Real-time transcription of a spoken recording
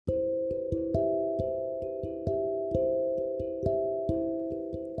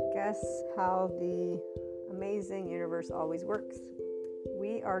how the amazing universe always works.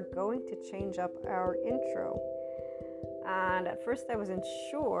 We are going to change up our intro. And at first I wasn't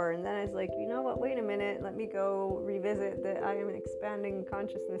sure, and then I was like, you know what, wait a minute, let me go revisit the I am an expanding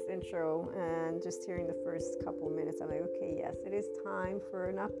consciousness intro. And just hearing the first couple minutes, I'm like, okay, yes, it is time for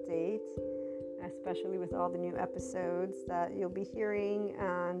an update, especially with all the new episodes that you'll be hearing,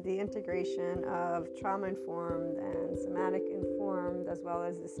 and the integration of trauma-informed and somatic-informed, as well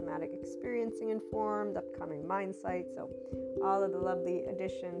as the somatic experiencing informed, upcoming mind sight. So all of the lovely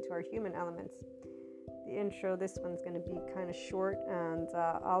addition to our human elements. The intro, this one's going to be kind of short, and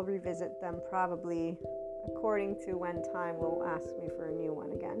I'll revisit them probably according to when time will ask me for a new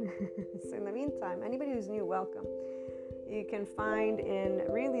one again. So in the meantime, anybody who's new, welcome. You can find in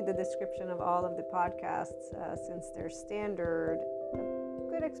really the description of all of the podcasts, since they're standard, a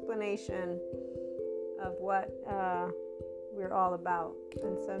good explanation of what we're all about.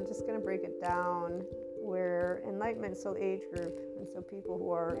 And so I'm just going to break it down. We're Enlightenment Soul Age Group, and so people who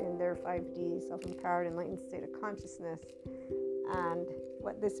are in their 5D, self-empowered, enlightened state of consciousness. And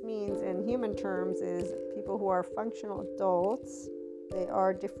what this means in human terms is people who are functional adults. They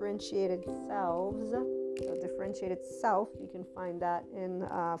are differentiated selves. So differentiated self, you can find that in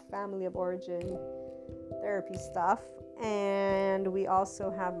family of origin therapy stuff. And we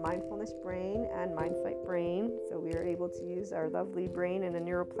also have mindfulness brain and mind fight brain. So we are able to use our lovely brain in a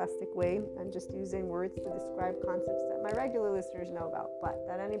neuroplastic way, and just using words to describe concepts that my regular listeners know about, but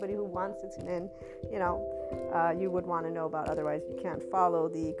that anybody who wants to tune in, you would want to know about. Otherwise, you can't follow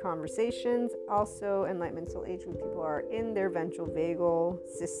the conversations. Also, Enlightenment Soul Age Group people are in their ventral vagal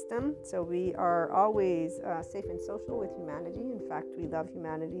system. So we are always safe and social with humanity. In fact, we love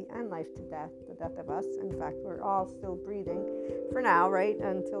humanity and life to death, the death of us. In fact, we're all still breathing for now, right?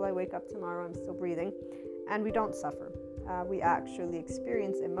 Until I wake up tomorrow, I'm still breathing. And we don't suffer. We actually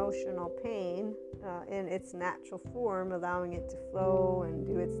experience emotional pain in its natural form, allowing it to flow and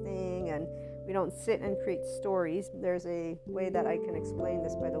do its thing. And we don't sit and create stories. There's a way that I can explain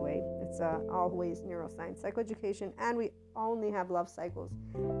this, by the way. It's always neuroscience, psychoeducation, and we only have love cycles.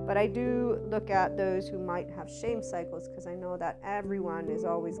 But I do look at those who might have shame cycles, because I know that everyone is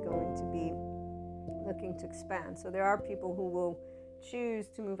always going to be looking to expand. So there are people who will choose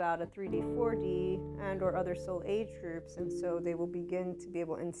to move out of 3D, 4D, and or other soul age groups, and so they will begin to be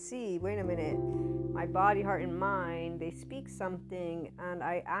able and see, wait a minute, my body, heart, and mind, they speak something, and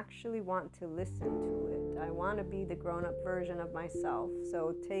I actually want to listen to it. I want to be the grown-up version of myself.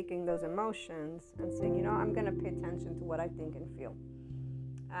 So taking those emotions and saying, I'm going to pay attention to what I think and feel.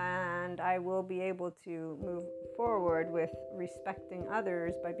 And I will be able to move forward with respecting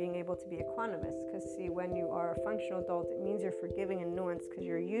others by being able to be equanimous. Because see, when you are a functional adult, it means you're forgiving and nuanced, because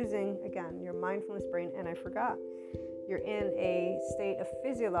you're using, again, your mindfulness brain. And I forgot, you're in a state of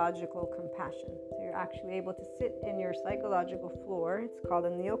physiological compassion. So you're actually able to sit in your psychological floor. It's called a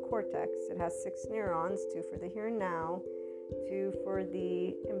neocortex. It has 6 neurons, 2 for the here and now, 2 for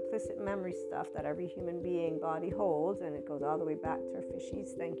the implicit memory stuff that every human being body holds, and it goes all the way back to our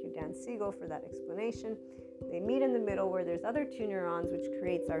fishies. Thank you, Dan Siegel, for that explanation. They meet in the middle where there's other 2 neurons, which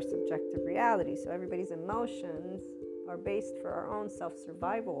creates our subjective reality. So everybody's emotions are based for our own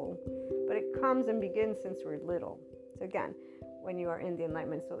self-survival, but it comes and begins since we're little. So again, when you are in the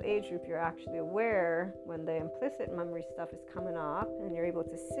Enlightenment Soul Age Group, you're actually aware when the implicit memory stuff is coming up, and you're able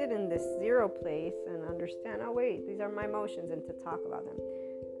to sit in this zero place and understand, oh wait, these are my emotions, and to talk about them.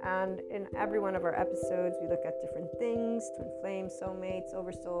 And in every one of our episodes, we look at different things: twin flames, soulmates,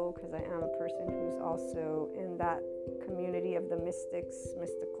 oversoul, because I am a person who's also in that community of the mystics,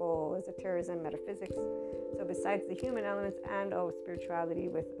 mystical, esotericism, metaphysics. So besides the human elements and spirituality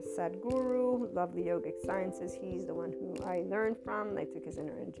with Sadhguru, lovely yogic sciences, he's the one who I learned from. I took his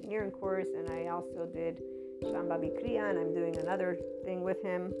inner engineering course, and I also did Shambhavi Kriya, and I'm doing another thing with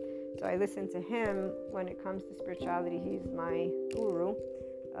him. So I listen to him when it comes to spirituality. He's my guru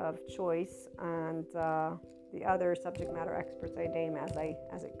of choice, and the other subject matter experts I name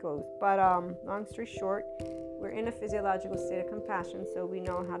as it goes. But long story short, we're in a physiological state of compassion, so we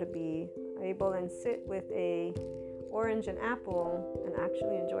know how to be able and sit with a orange and apple and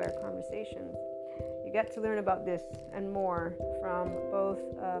actually enjoy our conversations. You get to learn about this and more from both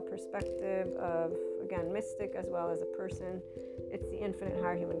a perspective of, again, mystic as well as a person. It's the infinite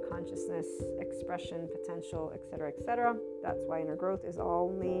higher human consciousness, expression, potential, etc., etc. That's why inner growth is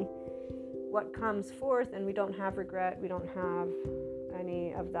only what comes forth, and we don't have regret. We don't have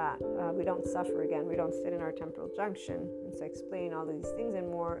any of that. We don't suffer again. We don't sit in our temporal junction. And so I explain all of these things and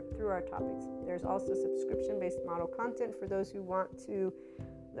more through our topics. There's also subscription-based model content for those who want to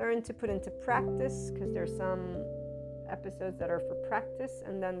learn to put into practice, because there's some episodes that are for practice,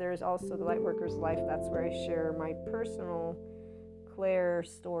 and then there's also the Lightworker's Life. That's where I share my personal Claire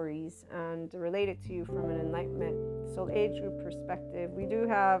stories and relate it to you from an enlightenment soul age group perspective. We do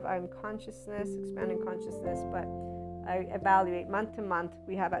have consciousness, expanding consciousness, but I evaluate month to month.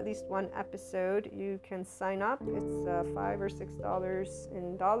 We have at least one episode. You can sign up. It's $5 or $6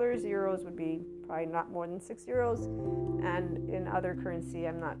 in dollars. Euros would be probably not more than €6, and in other currency,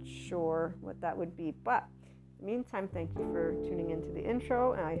 I'm not sure what that would be. But in the meantime, thank you for tuning into the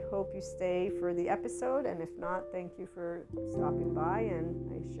intro, and I hope you stay for the episode. And if not, thank you for stopping by,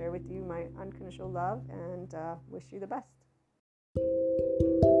 and I share with you my unconditional love and wish you the best.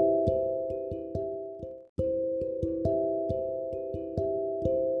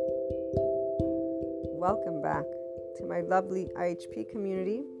 Welcome back to my lovely IHP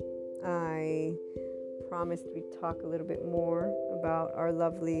community. I promised we'd talk a little bit more about our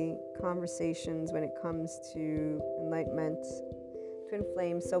lovely conversations when it comes to enlightenment, twin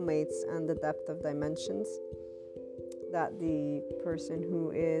flames, soulmates, and the depth of dimensions that the person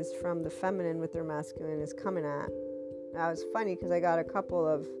who is from the feminine with their masculine is coming at. Now, it's funny because I got a couple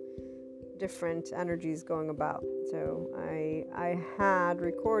of different energies going about. So I had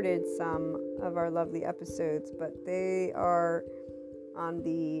recorded some of our lovely episodes, but they are on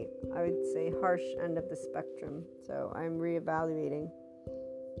the, I would say, harsh end of the spectrum. So I'm reevaluating,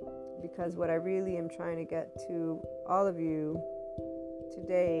 because what I really am trying to get to all of you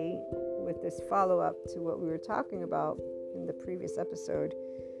today with this follow-up to what we were talking about in the previous episode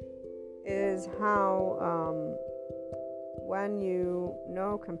is how when you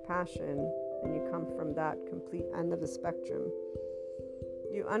know compassion and you come from that complete end of the spectrum,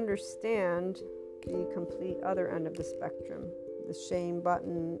 you understand the complete other end of the spectrum, the shame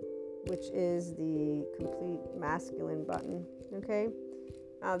button, which is the complete masculine button. Okay?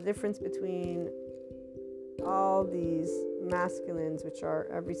 Now, the difference between all these masculines, which are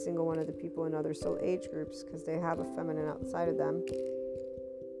every single one of the people in other soul age groups, because they have a feminine outside of them,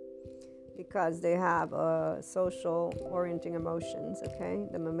 because they have social orienting emotions, okay?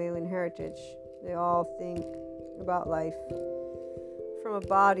 The mammalian heritage, they all think about life from a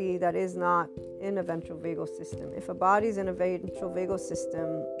body that is not in a ventral vagal system. If a body is in a ventral vagal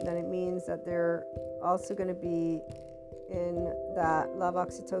system, then it means that they're also going to be in that love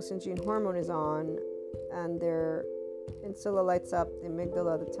oxytocin gene hormone is on, and their insula lights up the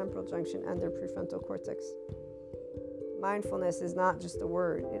amygdala, the temporal junction, and their prefrontal cortex. Mindfulness is not just a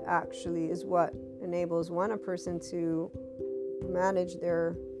word. It actually is what enables a person to manage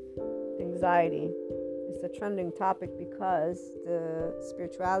their anxiety. It's a trending topic because the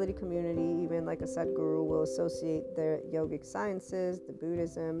spirituality community, even like a Sadhguru, will associate the yogic sciences, the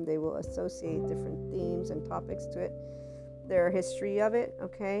Buddhism, they will associate different themes and topics to it. Their history of it,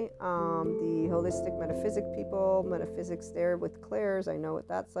 okay? The holistic metaphysic people, metaphysics there with Claire's, I know what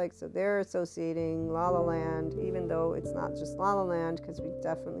that's like. So they're associating La La Land, even though it's not just La La Land, because we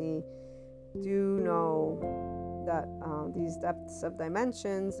definitely do know that these depths of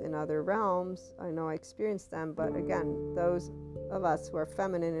dimensions in other realms, I know I experienced them. But again, those of us who are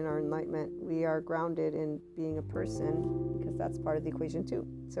feminine in our enlightenment, we are grounded in being a person, because that's part of the equation too.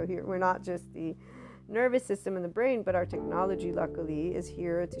 So here, we're not just the nervous system and the brain, but our technology luckily is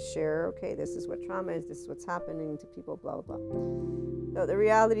here to share, okay, this is what trauma is, this is what's happening to people, blah blah blah. So the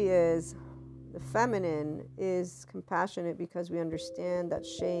reality is the feminine is compassionate because we understand that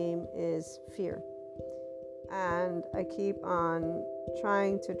shame is fear, and I keep on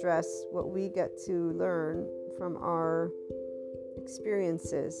trying to address what we get to learn from our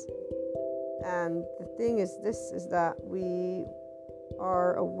experiences. And the thing is that we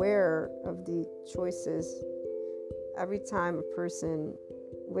are aware of the choices every time a person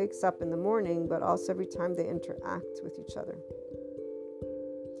wakes up in the morning, but also every time they interact with each other.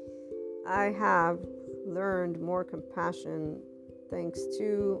 I have learned more compassion thanks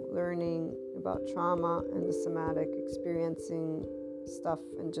to learning about trauma and the somatic experiencing stuff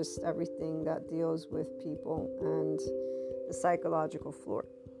and just everything that deals with people and the psychological floor.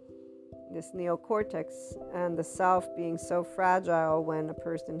 This neocortex and the self being so fragile when a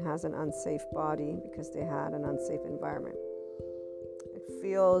person has an unsafe body because they had an unsafe environment. It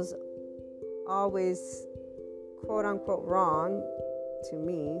feels always quote unquote wrong to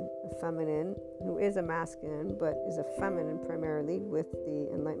me, a feminine who is a masculine but is a feminine primarily with the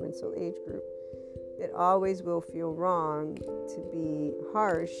Enlightenment Soul Age group. It always will feel wrong to be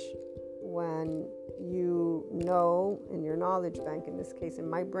harsh when you know in your knowledge bank, in this case in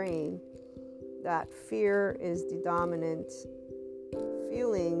my brain, that fear is the dominant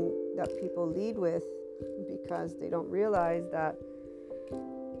feeling that people lead with, because they don't realize that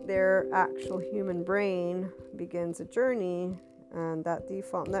their actual human brain begins a journey. And that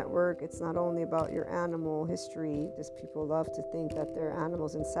default network, it's not only about your animal history. Just people love to think that they're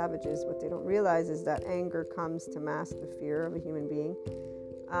animals and savages. What they don't realize is that anger comes to mask the fear of a human being.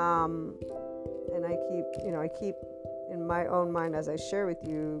 And I keep in my own mind, as I share with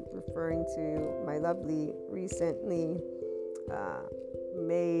you, referring to my lovely recently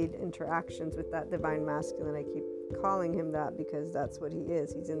made interactions with that divine masculine. I keep calling him that because that's what he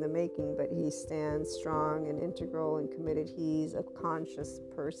is. He's in the making, but he stands strong and integral and committed. He's a conscious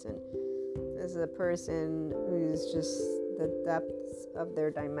person. This is a person who's just the depths of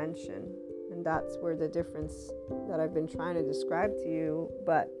their dimension. And that's where the difference that I've been trying to describe to you.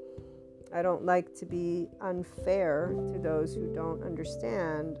 But I don't like to be unfair to those who don't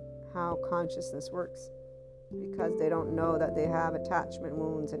understand how consciousness works, because they don't know that they have attachment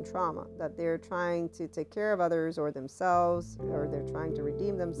wounds and trauma, that they're trying to take care of others or themselves, or they're trying to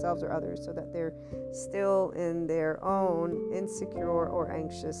redeem themselves or others, so that they're still in their own insecure or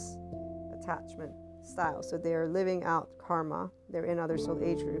anxious attachment style. So they're living out karma, they're in other soul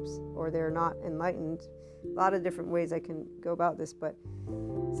age groups, or they're not enlightened. A lot of different ways I can go about this, but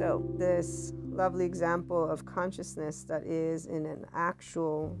so this lovely example of consciousness that is in an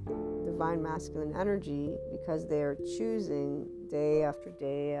actual divine masculine energy, because they're choosing day after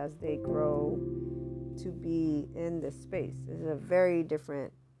day as they grow to be in this space. This is a very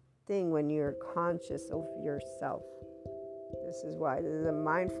different thing when you're conscious of yourself. This is why this is a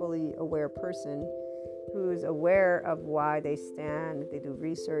mindfully aware person who's aware of why they stand, they do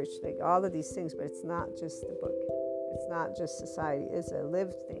research, like all of these things, but it's not just the book. It's not just society. It's a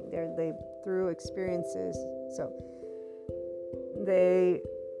lived thing. They through experiences. So they,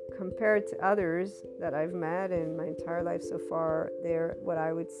 compared to others that I've met in my entire life so far, they're what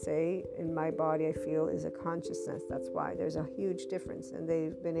I would say in my body, I feel, is a consciousness. That's why there's a huge difference. And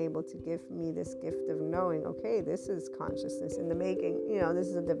they've been able to give me this gift of knowing, okay, this is consciousness in the making. This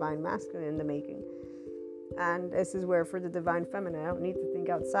is a divine masculine in the making. And this is where, for the divine feminine, I don't need to think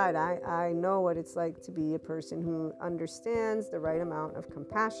outside. I know what it's like to be a person who understands the right amount of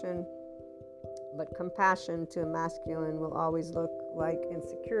compassion. But compassion to a masculine will always look like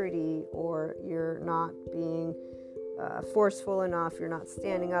insecurity, or you're not being forceful enough, you're not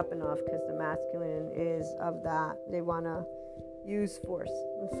standing up enough, because the masculine is of that. They want to use force.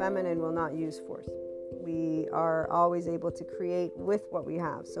 The feminine will not use force. We are always able to create with what we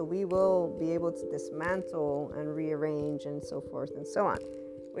have. So we will be able to dismantle and rearrange and so forth and so on,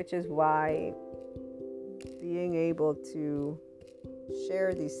 which is why being able to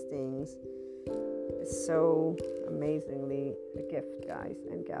share these things is so amazingly a gift, guys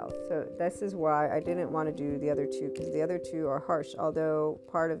and gals. So this is why I didn't want to do the other two, because the other two are harsh, although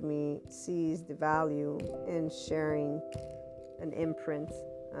part of me sees the value in sharing an imprint,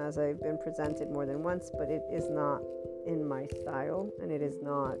 as I've been presented more than once, but it is not in my style, and it is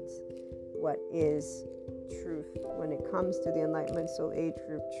not what is truth. When it comes to the Enlightenment Soul Age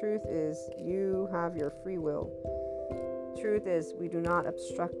group, truth is you have your free will. Truth is we do not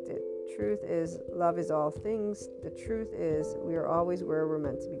obstruct it. Truth is love is all things. The truth is we are always where we're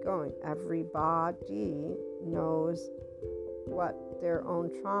meant to be going. Everybody knows what their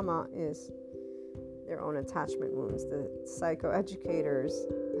own trauma is, their own attachment wounds. The psychoeducators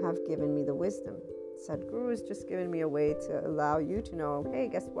have given me the wisdom. Sadhguru has just given me a way to allow you to know, hey,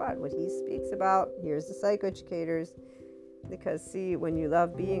 guess what he speaks about, here's the psychoeducators. Because see, when you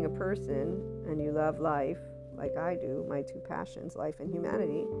love being a person and you love life like I do, my two passions, life and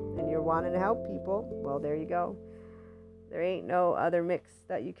humanity, and you're wanting to help people, well, there you go. There ain't no other mix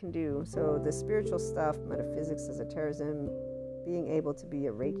that you can do. So the spiritual stuff, metaphysics, esotericism, being able to be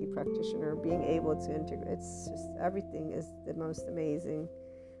a Reiki practitioner, being able to integrate, it's just everything is the most amazing.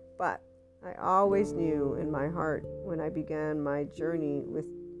 But I always knew in my heart when I began my journey with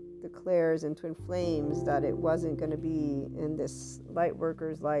the Clairs and Twin Flames that it wasn't going to be in this light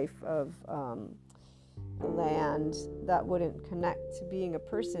worker's life of land that wouldn't connect to being a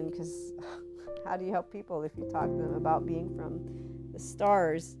person, because how do you help people if you talk to them about being from the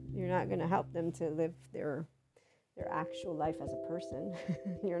stars? You're not going to help them to live their actual life as a person.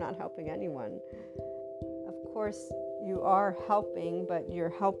 You're not helping anyone. Of course, you are helping, but you're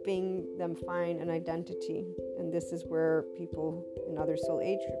helping them find an identity. And this is where people in other soul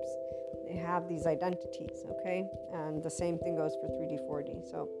age groups, they have these identities, okay? And the same thing goes for 3D, 4D.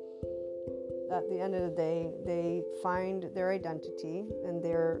 So at the end of the day, they find their identity and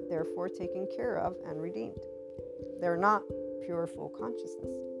they're therefore taken care of and redeemed. They're not pure full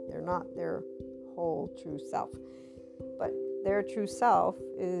consciousness. They're not their whole true self. But their true self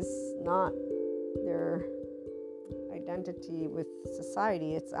is not their identity with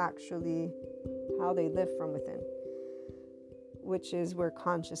society. It's actually how they live from within, which is where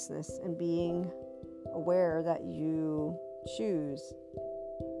consciousness and being aware that you choose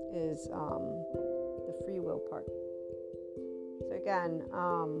is the free will part. So again,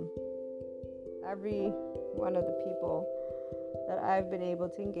 every one of the people that I've been able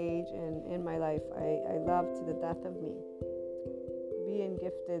to engage in my life, I love to the death of me. Being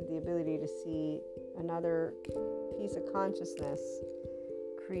gifted the ability to see another piece of consciousness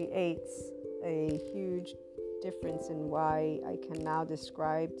creates a huge difference in why I can now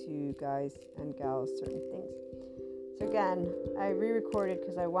describe to you guys and gals certain things. So again, I re-recorded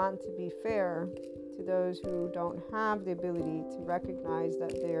because I want to be fair to those who don't have the ability to recognize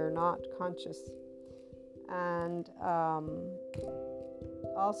that they are not conscious. And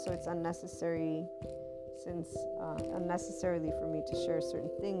also it's unnecessarily for me to share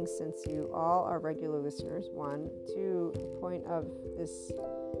certain things, since you all are regular listeners. 1, 2, the point of this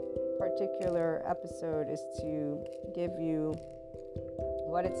particular episode is to give you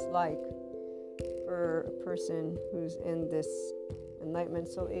what it's like for a person who's in this Enlightenment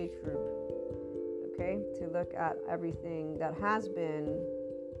Soul Age group, okay, to look at everything that has been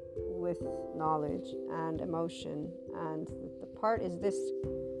with knowledge and emotion. And the part is this: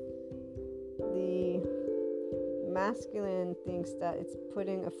 the masculine thinks that it's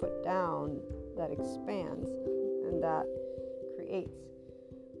putting a foot down that expands and that creates.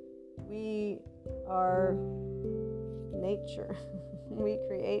 We are nature. We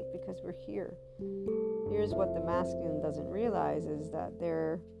create because we're here. Here's what the masculine doesn't realize is that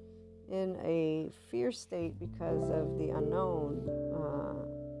they're in a fear state because of the unknown.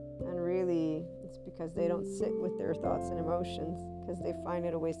 And really, it's because they don't sit with their thoughts and emotions, because they find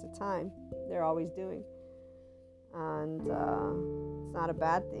it a waste of time. They're always doing. And it's not a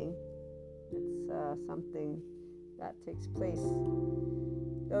bad thing. It's something that takes place.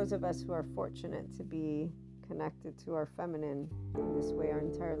 Those of us who are fortunate to be connected to our feminine in this way our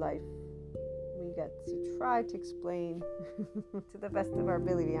entire life, we get to try to explain to the best of our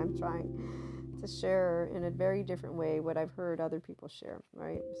ability. I'm trying to share in a very different way what I've heard other people share,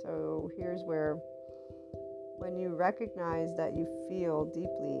 right? So here's where, when you recognize that you feel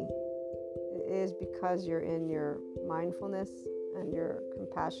deeply, it is because you're in your mindfulness and your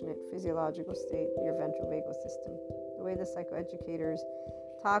compassionate physiological state, your ventral vagal system. The way the psychoeducators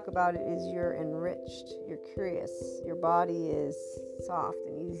talk about it is you're enriched, you're curious, your body is soft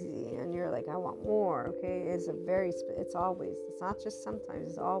and easy, and you're like, I want more, okay? It's always, it's not just sometimes,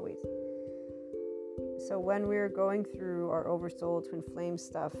 it's always. So when we're going through our oversoul twin flame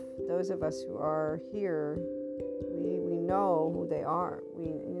stuff, those of us who are here, we know who they are.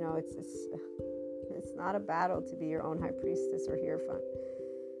 It's not a battle to be your own high priestess or hierophant.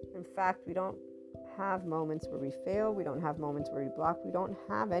 In fact, we don't have moments where we fail. We don't have moments where we block. We don't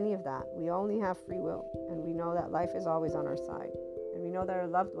have any of that. We only have free will, and we know that life is always on our side, and we know that our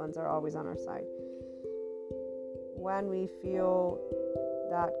loved ones are always on our side. When we feel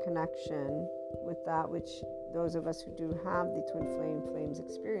that connection with that which those of us who do have the twin flames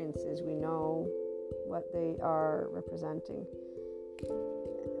experiences, we know what they are representing.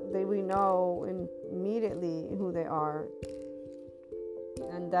 We know immediately who they are.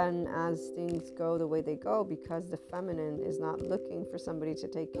 And then as things go the way they go, because the feminine is not looking for somebody to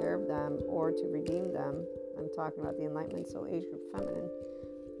take care of them or to redeem them, I'm talking about the Enlightenment Soul Age group feminine,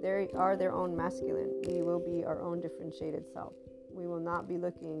 they are their own masculine. We will be our own differentiated self. We will not be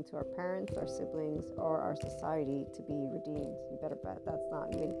looking to our parents, our siblings, or our society to be redeemed. You better bet that's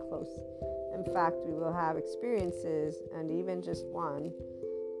not even close. In fact, we will have experiences, and even just one,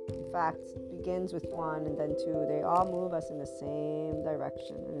 in fact, begins with 1 and then 2. They all move us in the same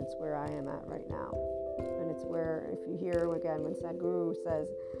direction, and it's where I am at right now. And it's where, if you hear again when Sadhguru says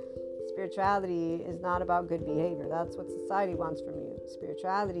spirituality is not about good behavior, that's what society wants from you.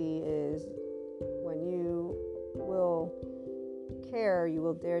 Spirituality is when you will care, you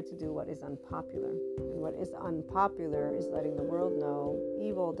will dare to do what is unpopular. And what is unpopular is letting the world know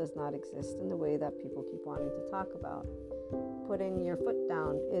evil does not exist in the way that people keep wanting to talk about. Putting your foot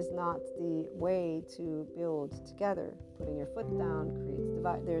down is not the way to build together. Putting your foot down creates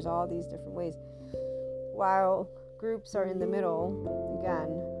divide. There's all these different ways. While groups are in the middle,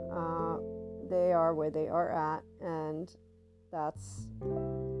 again, they are where they are at, and that's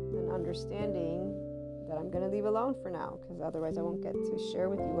an understanding that I'm going to leave alone for now, because otherwise I won't get to share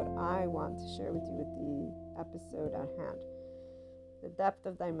with you what I want to share with you with the episode at hand. The depth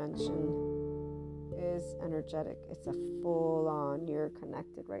of dimension is energetic. It's a full-on, you're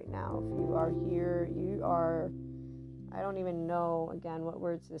connected right now. If you are here, you are, I don't even know, again, what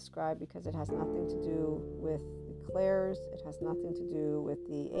words to describe, because it has nothing to do with the declares. It has nothing to do with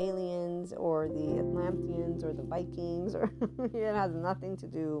the aliens or the Atlanteans or the Vikings, or it has nothing to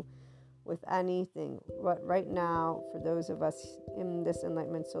do with anything. But right now, for those of us in this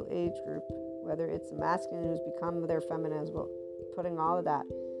Enlightenment Soul Age group, whether it's a masculine who's become their feminine as well, putting all of that,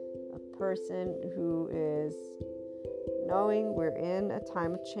 a person who is knowing we're in a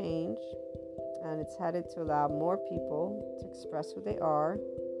time of change and it's headed to allow more people to express who they are.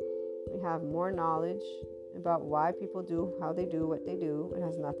 We have more knowledge about why people do how they do what they do. It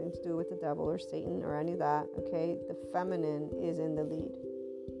has nothing to do with the devil or Satan or any of that, okay? The feminine is in the lead.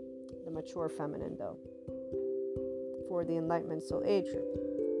 The mature feminine, though. For the Enlightenment Soul Age group.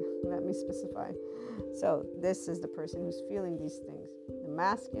 Let me specify. So this is the person who's feeling these things. The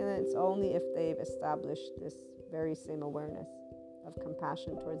masculine, it's only if they've established this very same awareness of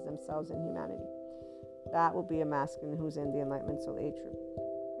compassion towards themselves and humanity. That will be a masculine who's in the Enlightenment Soul Age group.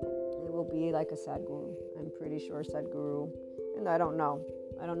 It will be like a Sadhguru. I'm pretty sure Sadhguru, and I don't know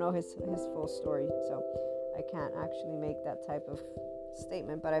his full story, so I can't actually make that type of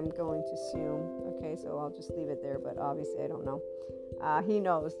statement, but I'm going to assume, okay, so I'll just leave it there, but obviously I don't know. He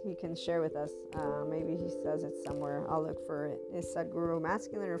knows, he can share with us. Maybe he says it somewhere. I'll look for it. Is Sadhguru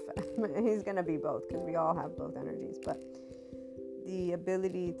masculine or feminine? He's going to be both, because we all have both energies, but the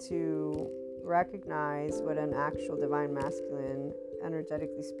ability to recognize what an actual divine masculine,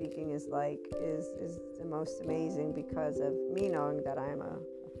 energetically speaking, is like is the most amazing, because of me knowing that I am a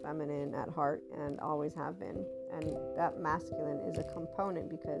feminine at heart and always have been, and that masculine is a component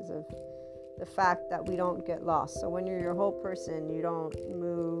because of the fact that we don't get lost. So when you're your whole person, you don't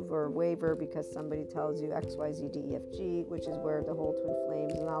move or waver because somebody tells you X, Y, Z, D, E, F, G, which is where the whole twin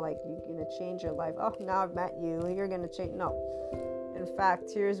flames is not like you're going to change your life. Oh, now I've met you, you're going to change. No. In fact,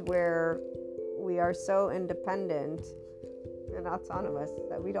 here's where we are so independent and autonomous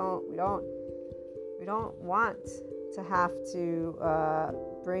that we don't want to have to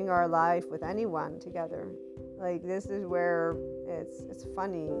bring our life with anyone together. Like, this is where it's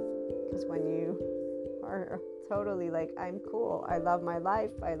funny, because when you are totally like, I'm cool, I love my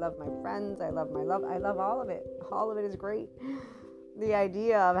life, I love my friends, I love my love, I love all of it is great. The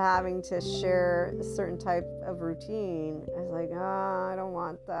idea of having to share a certain type of routine is like, I don't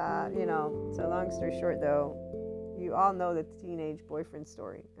want that, So long story short, though, you all know the teenage boyfriend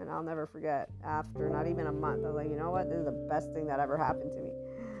story, and I'll never forget, after not even a month, I was like, you know what, this is the best thing that ever happened to me.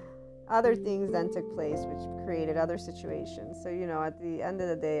 Other things then took place, which created other situations. So, at the end of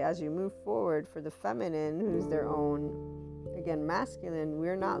the day, as you move forward, for the feminine, who's their own, again, masculine,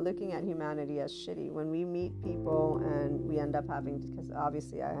 we're not looking at humanity as shitty. When we meet people and we end up having, because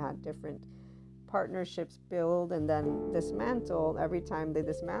obviously I had different partnerships build and then dismantle. Every time they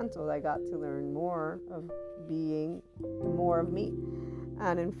dismantled, I got to learn more of being more of me.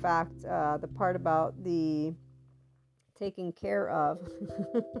 And in fact, the part about the taking care of,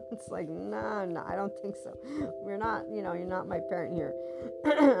 it's like, no, I don't think so. We're not, you're not my parent here.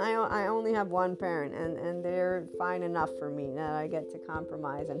 I only have one parent, and they're fine enough for me that I get to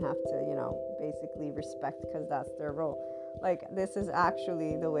compromise and have to, basically respect, because that's their role. Like, this is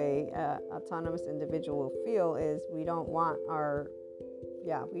actually the way autonomous individual will feel, is we don't want we're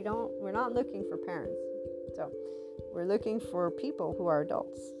not looking for parents. So we're looking for people who are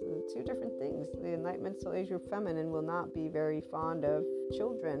adults. Two different things. The Enlightenment Soul Age group feminine will not be very fond of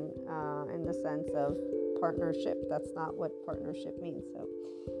children in the sense of partnership. That's not what partnership means. So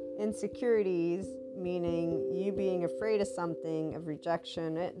insecurities, meaning you being afraid of something, of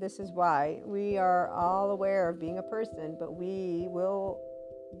rejection. This is why we are all aware of being a person, but we will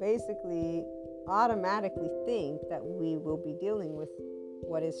basically automatically think that we will be dealing with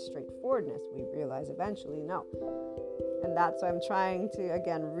what is straightforwardness. We realize eventually, no. And that's why I'm trying to,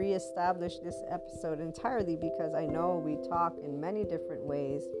 again, reestablish this episode entirely, because I know we talk in many different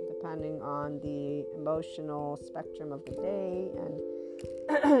ways depending on the emotional spectrum of the day. And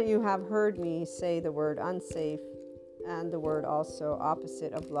you have heard me say the word unsafe and the word also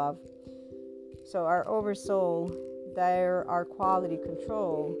opposite of love. So our oversoul, there are quality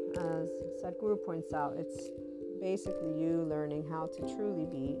control, as Sadhguru points out. It's basically you learning how to truly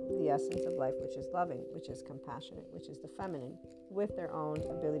be the essence of life, which is loving, which is compassionate, which is the feminine, with their own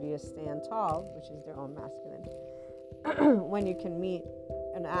ability to stand tall, which is their own masculine. When you can meet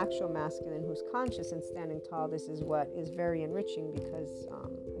an actual masculine who's conscious and standing tall, this is what is very enriching, because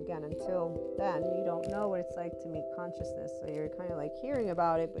again, until then, you don't know what it's like to meet consciousness. So you're kind of like hearing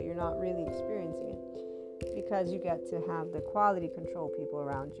about it, but you're not really experiencing it, because you get to have the quality control people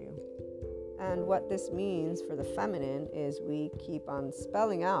around you. And what this means for the feminine is we keep on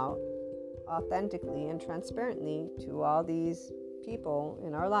spelling out authentically and transparently to all these people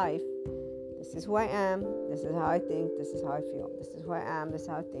in our life This is who I am. This is how I think. This is how I feel. This is who I am. This is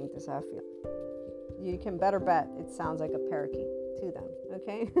how I think. This is how I feel. You can better bet it sounds like a parakeet to them.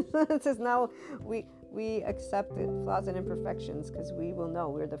 Okay? It says now we accept it, flaws and imperfections, because we will know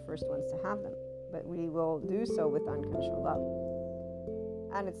we're the first ones to have them. But we will do so with unconditional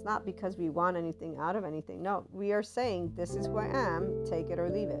love. And it's not because we want anything out of anything. No, we are saying, this is who I am, take it or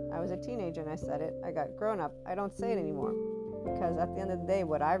leave it. I was a teenager and I said it. I got grown up. I don't say it anymore. Because at the end of the day,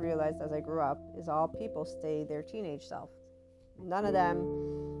 what I realized as I grew up is all people stay their teenage self. None of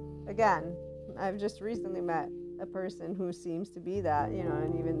them, again, I've just recently met a person who seems to be that,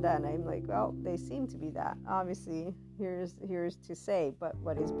 and even then I'm like, well, they seem to be that. Obviously, here's to say, but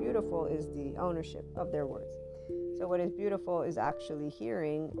what is beautiful is the ownership of their words. So what is beautiful is actually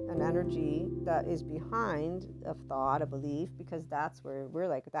hearing an energy that is behind a thought, a belief, because that's where we're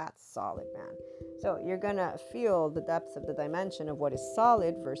like, that's solid, man. So you're going to feel the depths of the dimension of what is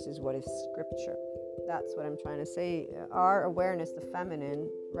solid versus what is scripture. That's what I'm trying to say. Our awareness, the feminine,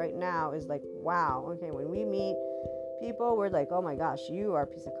 right now is like, wow, okay, when we meet people, we're like, oh my gosh, you are a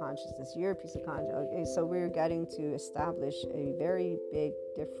piece of consciousness, you're a piece of consciousness. Okay, so we're getting to establish a very big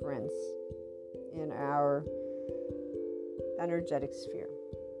difference in our energetic sphere.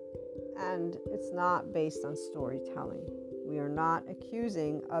 And it's not based on storytelling. We are not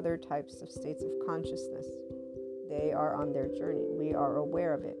accusing other types of states of consciousness. They are on their journey. We are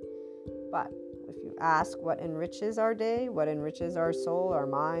aware of it. But if you ask what enriches our day, what enriches our soul, our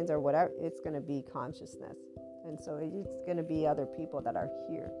minds, or whatever, it's going to be consciousness. And so it's going to be other people that are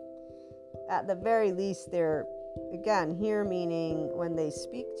here. At the very least, they're, again, here meaning when they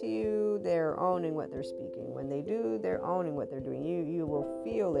speak to you, they're owning what they're speaking. When they do, they're owning what they're doing. You will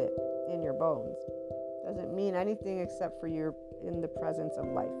feel it in your bones. Doesn't mean anything except for you're in the presence of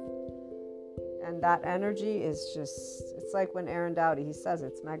life. And that energy is just, it's like when Aaron Doughty, he says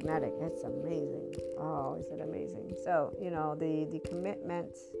it's magnetic. It's amazing. Oh, is it amazing? So, the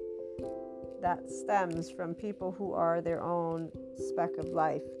commitment that stems from people who are their own speck of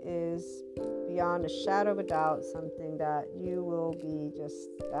life is beyond a shadow of a doubt something that you will be just,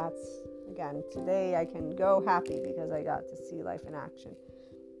 that's, again, today I can go happy because I got to see life in action.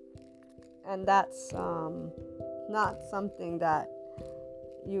 And that's not something that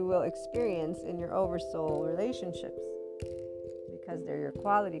you will experience in your oversoul relationships because they're your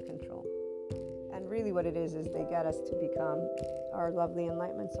quality control. And really what it is they get us to become our lovely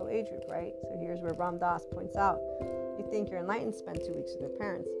enlightenment soul age group, right? So here's where Ram Dass points out, you think you're enlightened, spend 2 weeks with your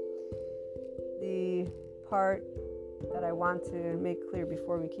parents. The part that I want to make clear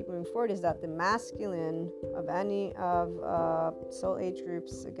before we keep moving forward is that the masculine of any of soul age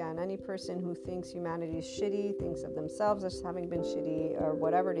groups, again, any person who thinks humanity is shitty, thinks of themselves as having been shitty, or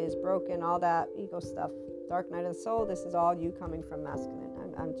whatever it is, broken, all that ego stuff, dark night of the soul, this is all you coming from masculine.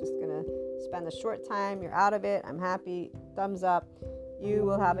 I'm just going to spend a short time, you're out of it, I'm happy, thumbs up. You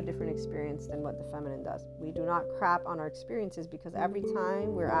will have a different experience than what the feminine does. We do not crap on our experiences because every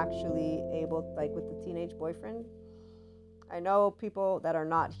time we're actually able, like with the teenage boyfriend, I know people that are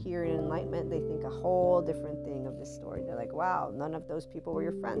not here in enlightenment, they think a whole different thing of this story. They're like, wow, none of those people were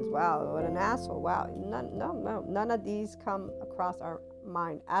your friends. Wow, what an asshole. Wow, none of these come across our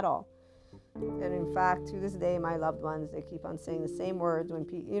mind at all. And in fact, to this day, my loved ones, they keep on saying the same words when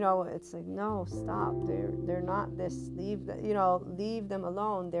people, it's like, no, stop. They're not this. Leave them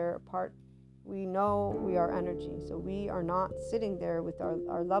alone. They're a part. We know we are energy, so we are not sitting there with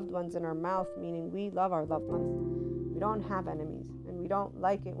our loved ones in our mouth, meaning we love our loved ones. We don't have enemies, and we don't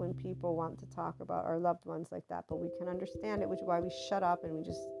like it when people want to talk about our loved ones like that, but we can understand it, which is why we shut up and we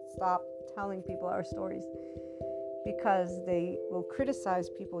just stop telling people our stories, because they will criticize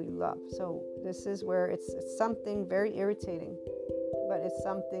people you love. So this is where it's something very irritating, but it's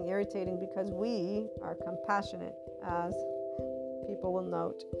something irritating because we are compassionate, as people will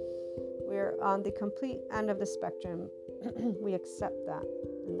note. We're on the complete end of the spectrum. We accept that.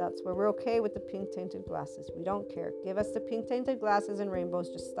 And that's where we're okay with the pink tinted glasses. We don't care. Give us the pink tinted glasses and rainbows.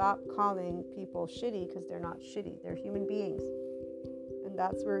 Just stop calling people shitty because they're not shitty. They're human beings. And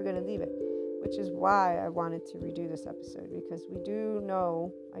that's where we're going to leave it. Which is why I wanted to redo this episode, because I do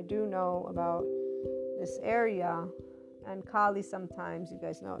know about this area. And Kali sometimes, you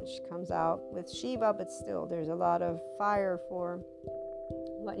guys know, she comes out with Shiva, but still there's a lot of fire for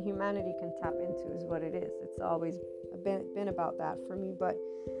what humanity can tap into is what it is. It's always been about that for me, but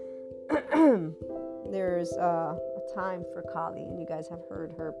there's a time for Kali, and you guys have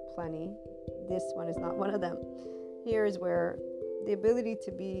heard her plenty. This one is not one of them. Here is where the ability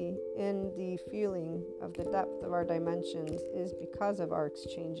to be in the feeling of the depth of our dimensions is because of our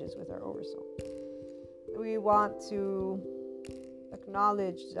exchanges with our oversoul. We want to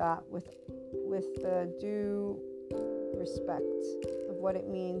acknowledge that with with the due respect of what it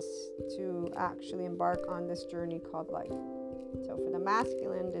means to actually embark on this journey called life. So for the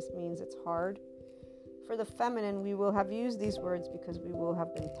masculine, this means it's hard. For the feminine, we will have used these words because we will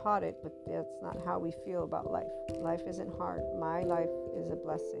have been taught it, but that's not how we feel about life. Life isn't hard. My life is a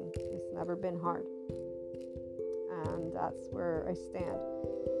blessing. It's never been hard. And that's where I stand.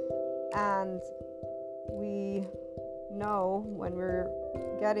 And we know when we're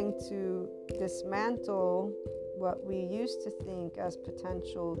getting to dismantle what we used to think as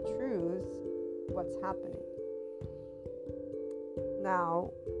potential truths, what's happening.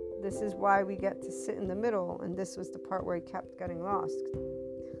 Now, this is why we get to sit in the middle, and this was the part where I kept getting lost.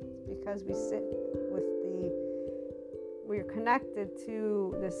 It's because we sit with we're connected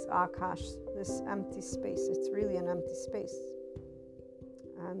to this Akash, this empty space. It's really an empty space.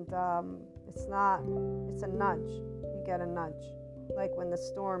 And it's a nudge. You get a nudge. Like when the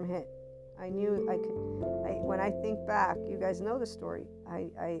storm hit. I knew I could, when I think back, you guys know the story.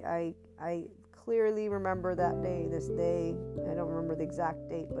 I clearly remember that day, this day. I don't remember the exact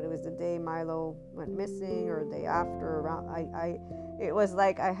date, but it was the day Milo went missing, or the day after. Around, it was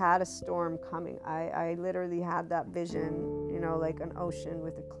like I had a storm coming. I literally had that vision, like an ocean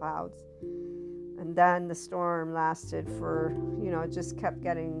with the clouds. And then the storm lasted for, it just kept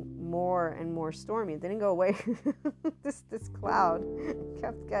getting more and more stormy. It didn't go away. this cloud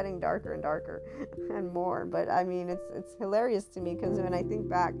kept getting darker and darker and more. But I mean, it's hilarious to me because when I think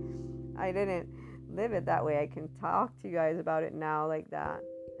back, I didn't live it that way. I can talk to you guys about it now like that.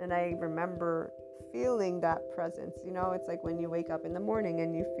 And I remember feeling that presence. It's like when you wake up in the morning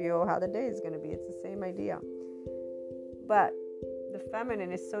and you feel how the day is going to be. It's the same idea. But the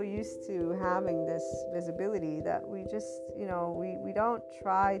feminine is so used to having this visibility that we just, we don't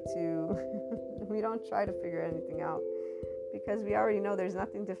try to we don't try to figure anything out, because we already know there's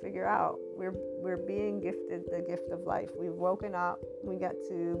nothing to figure out. We're being gifted the gift of life. We've woken up, we get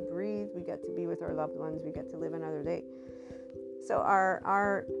to breathe, we get to be with our loved ones, we get to live another day. So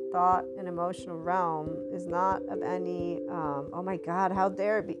our thought and emotional realm is not of any oh my God, how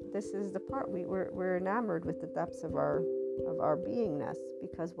dare it be. This is the part we're enamored with the depths of our beingness,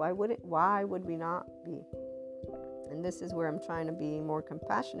 because why would we not be? And this is where I'm trying to be more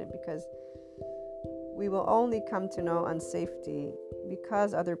compassionate, because we will only come to know unsafety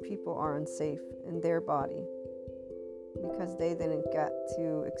because other people are unsafe in their body, because they didn't get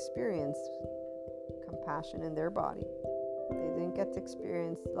to experience compassion in their body. They didn't get to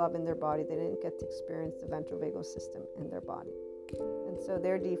experience love in their body. They didn't get to experience the ventral vagal system in their body. And so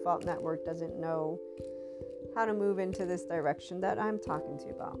their default network doesn't know how to move into this direction that I'm talking to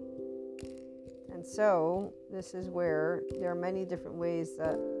you about. And so this is where there are many different ways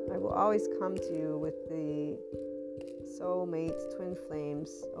that I will always come to you with the soulmates, twin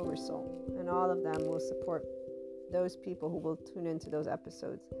flames, oversoul. And all of them will support those people who will tune into those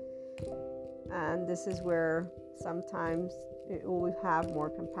episodes. And this is where sometimes it will have more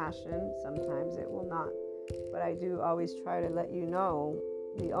compassion, sometimes it will not. But I do always try to let you know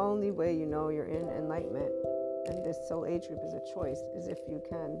the only way you know you're in enlightenment and this soul age group is a choice is if you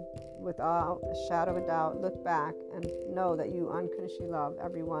can, without a shadow of a doubt, look back and know that you unconditionally love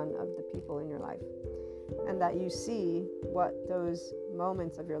every one of the people in your life, and that you see what those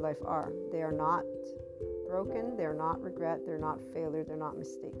moments of your life are. They are not broken, they're not regret, they're not failure, they're not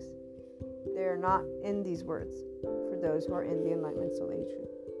mistakes. They're not in these words for those who are in the enlightenment soul age group.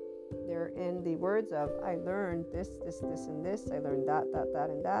 They're in the words of, I learned this, and this. I learned that,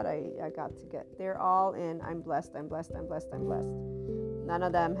 and that. I got to get. They're all in, I'm blessed. None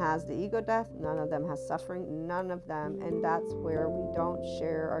of them has the ego death. None of them has suffering. None of them. And that's where we don't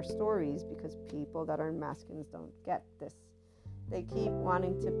share our stories, because people that are masculines don't get this. They keep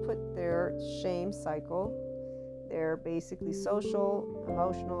wanting to put their shame cycle, their basically social,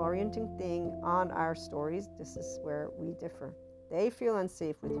 emotional orienting thing on our stories. This is where we differ. They feel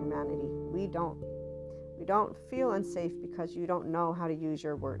unsafe with humanity. We don't. We don't feel unsafe because you don't know how to use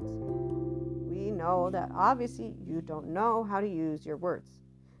your words. We know that obviously you don't know how to use your words.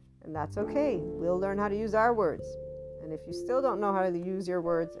 And that's okay. We'll learn how to use our words. And if you still don't know how to use your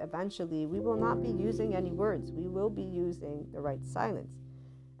words, eventually we will not be using any words. We will be using the right silence.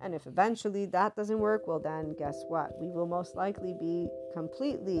 And if eventually that doesn't work, well then guess what? We will most likely be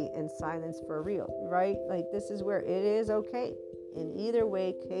completely in silence for real, right? Like this is where it is okay. In either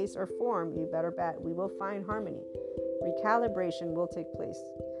way, case or form, you better bet we will find harmony. Recalibration will take place.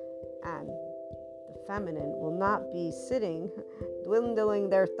 And the feminine will not be sitting, dwindling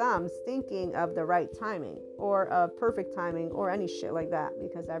their thumbs, thinking of the right timing or of perfect timing or any shit like that.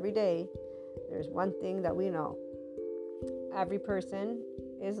 Because every day, there's one thing that we know. Every person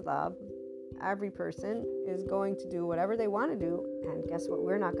is love. Every person is going to do whatever they want to do. And guess what?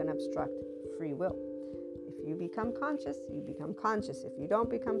 We're not going to obstruct free will. If you become conscious, you become conscious. If you don't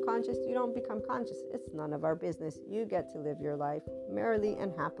become conscious, you don't become conscious. It's none of our business. You get to live your life merrily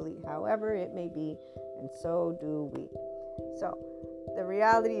and happily, however it may be, and so do we. So the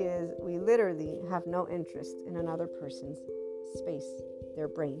reality is we literally have no interest in another person's space, their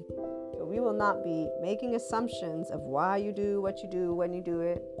brain. So we will not be making assumptions of why you do what you do when you do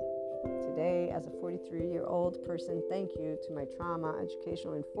it. Today, as a 43-year-old person, thank you to my trauma,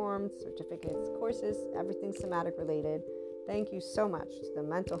 educational informed, certificates, courses, everything somatic related. Thank you so much to the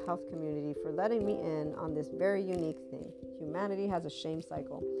mental health community for letting me in on this very unique thing. Humanity has a shame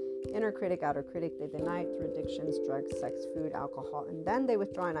cycle. Inner critic, outer critic, they deny it through addictions, drugs, sex, food, alcohol, and then they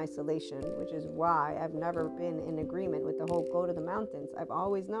withdraw in isolation, which is why I've never been in agreement with the whole go to the mountains. I've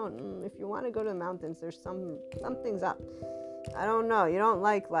always known, if you want to go to the mountains, there's something's up. I don't know, you don't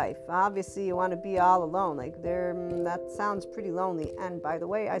like life. Obviously, you want to be all alone. That sounds pretty lonely. And by the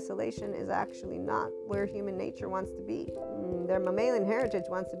way, isolation is actually not where human nature wants to be. Their mammalian heritage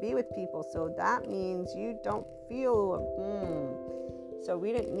wants to be with people, so that means you don't feel. So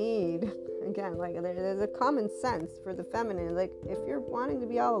we didn't need, again, there's a common sense for the feminine. Like, if you're wanting to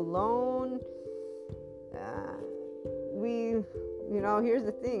be all alone, here's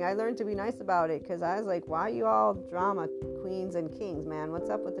the thing. I learned to be nice about it because I was like, why you all drama queens and kings, man? What's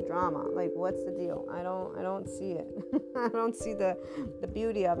up with the drama? Like, what's the deal? I don't see it. I don't see the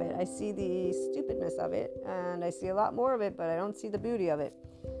beauty of it. I see the stupidness of it, and I see a lot more of it, but I don't see the beauty of it.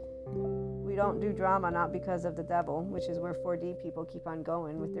 We don't do drama not because of the devil, which is where 4D people keep on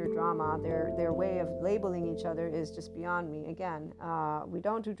going with their drama. Their way of labeling each other is just beyond me. Again, we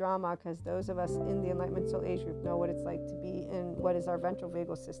don't do drama because those of us in the Enlightenment Soul Age group know what it's like to be in what is our ventral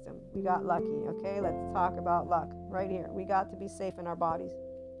vagal system. We got lucky, okay? Let's talk about luck right here. We got to be safe in our bodies.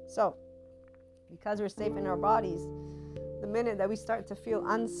 So, because we're safe in our bodies, the minute that we start to feel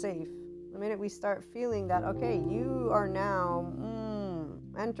unsafe, the minute we start feeling that, okay, you are now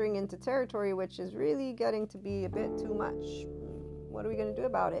entering into territory which is really getting to be a bit too much. What are we going to do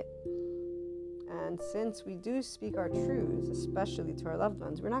about it? And since we do speak our truths, especially to our loved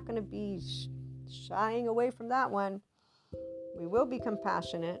ones, we're not going to be shying away from that one. We will be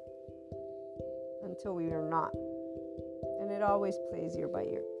compassionate until we are not. And it always plays ear by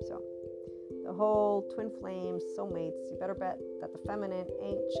ear. So the whole twin flames, soulmates, you better bet that the feminine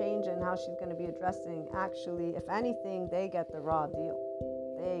ain't changing how she's going to be addressing. Actually, if anything, they get the raw deal.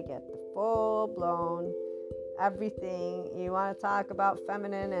 They get the full-blown everything. You want to talk about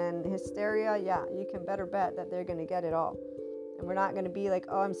feminine and hysteria? Yeah, you can better bet that they're going to get it all. And we're not going to be like,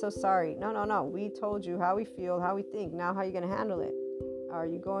 oh, I'm so sorry. No. We told you how we feel, how we think. Now how are you going to handle it? Are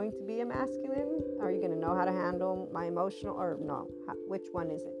you going to be a masculine? Are you going to know how to handle my emotional, or no? Which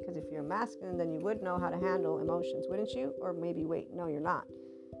one is it? Because if you're a masculine, then you would know how to handle emotions, wouldn't you? Or maybe, wait, no, you're not.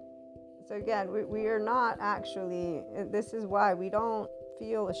 So again, we are not actually, this is why we don't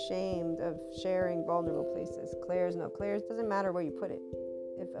feel ashamed of sharing vulnerable places. Clairs doesn't matter where you put it.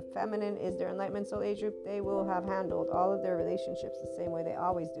 If a feminine is their Enlightenment Soul Age group, they will have handled all of their relationships the same way they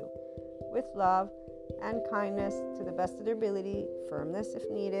always do, with love and kindness to the best of their ability, firmness if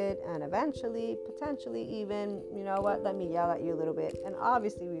needed, and eventually, potentially even, you know what, let me yell at you a little bit. And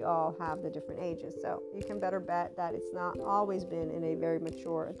obviously we all have the different ages, so you can better bet that it's not always been in a very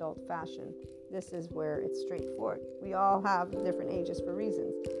mature adult fashion. This is where it's straightforward. We all have different ages for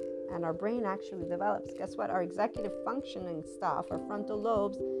reasons, and our brain actually develops. Guess what? Our executive functioning stuff, our frontal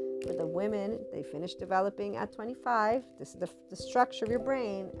lobes, for the women, they finish developing at 25. This is the structure of your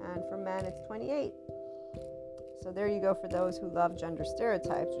brain, and for men, it's 28. So there you go for those who love gender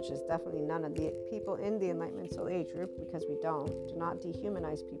stereotypes, which is definitely none of the people in the Enlightenment Soul Age group, because we don't. Do not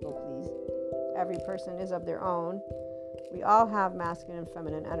dehumanize people, please. Every person is of their own. We all have masculine and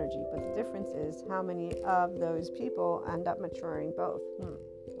feminine energy, but the difference is how many of those people end up maturing both.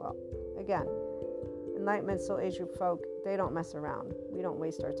 Well, again, Enlightenment Soul Age group folk, they don't mess around. We don't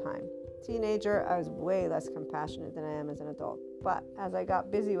waste our time. Teenager, I was way less compassionate than I am as an adult. But as I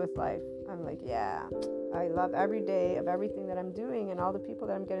got busy with life, I'm like, yeah, I love every day of everything that I'm doing and all the people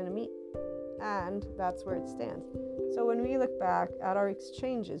that I'm getting to meet. And that's where it stands. So when we look back at our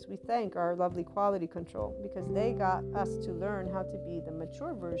exchanges, we thank our lovely quality control, because they got us to learn how to be the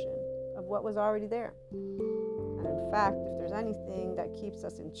mature version of what was already there. And in fact, if there's anything that keeps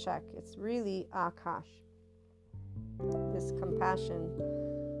us in check, it's really Akash. This compassion,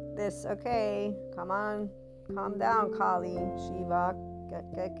 this, okay, come on, calm down, Kali, Shiva,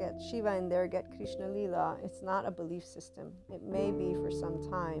 get Shiva in there, get Krishna Lila. It's not a belief system. It may be for some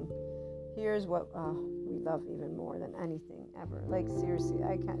time. here's what we love even more than anything ever. Like, seriously,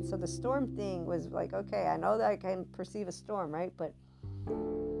 I can't. So the storm thing was like, okay, I know that I can perceive a storm, right? But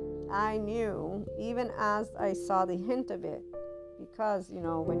I knew, even as I saw the hint of it, because,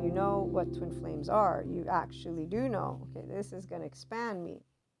 when you know what twin flames are, you actually do know, okay, this is going to expand me.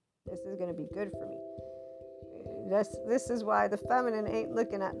 This is going to be good for me. This is why the feminine ain't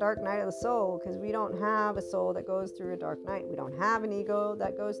looking at dark night of the soul, because we don't have a soul that goes through a dark night. We don't have an ego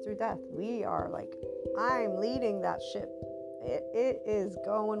that goes through death. We are like, I'm leading that ship. It is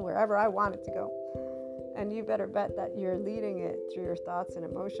going wherever I want it to go. And you better bet that you're leading it through your thoughts and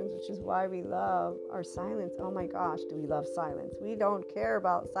emotions, which is why we love our silence. Oh my gosh, do we love silence? We don't care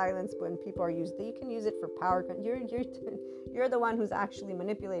about silence when people are used. You can use it for power. You're the one who's actually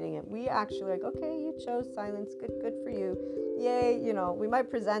manipulating it. We actually like, okay, you chose silence. Good for you. Yay, we might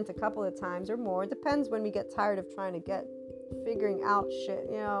present a couple of times or more. It depends when we get tired of trying to figuring out shit,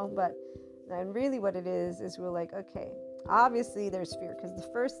 but then really what it is we're like, okay, obviously there's fear, because the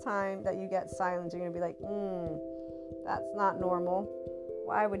first time that you get silence, you're going to be like, that's not normal.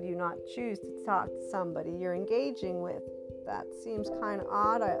 Why would you not choose to talk to somebody you're engaging with? That seems kind of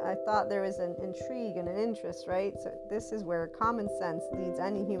odd. I thought there was an intrigue and an interest, right? So this is where common sense leads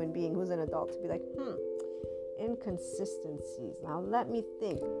any human being who's an adult to be like, inconsistencies. Now let me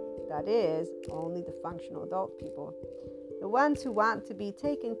think. That is only the functional adult people. The ones who want to be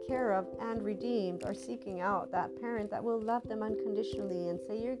taken care of and redeemed are seeking out that parent that will love them unconditionally and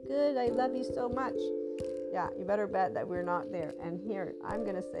say, you're good, I love you so much. Yeah, you better bet that we're not there. And here, I'm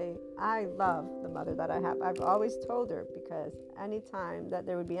going to say, I love the mother that I have. I've always told her, because anytime that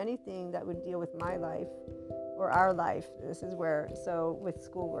there would be anything that would deal with my life or our life, this is where, so with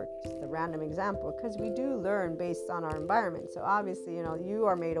schoolwork, just a random example, because we do learn based on our environment. So obviously, you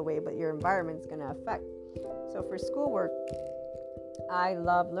are made away, but your environment's going to affect. So for schoolwork, I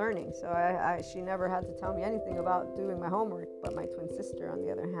love learning. So she never had to tell me anything about doing my homework. But my twin sister, on the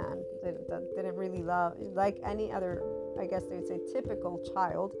other hand, didn't really love, like any other, I guess they would say, typical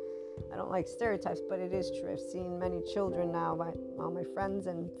child. I don't like stereotypes, but it is true. I've seen many children now, all my friends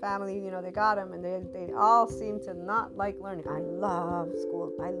and family, they got them, and they all seem to not like learning. I love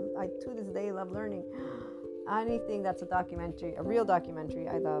school. I to this day love learning. Anything that's a real documentary,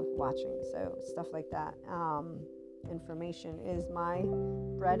 I love watching. So stuff like that. Information is my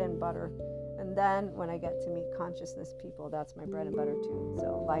bread and butter. And then when I get to meet consciousness people, that's my bread and butter too.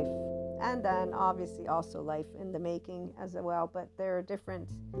 So life. And then obviously also life in the making as well. But they're a different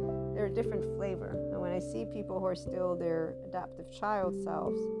flavor. And when I see people who are still their adaptive child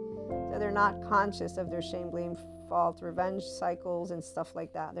selves, so they're not conscious of their shame, blame, fault, revenge cycles and stuff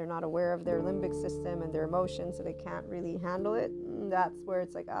like that. They're not aware of their limbic system and their emotions, so they can't really handle it. And that's where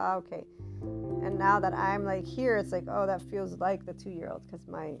it's like, okay. And now that I'm like here, it's like, oh, that feels like the 2-year-old. Because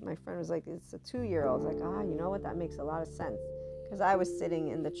my friend was like, it's a 2-year-old. Like, you know what? That makes a lot of sense. Because I was sitting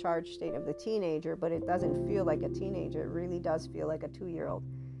in the charged state of the teenager, but it doesn't feel like a teenager. It really does feel like a 2-year-old.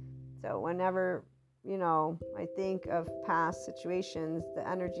 So whenever, I think of past situations, the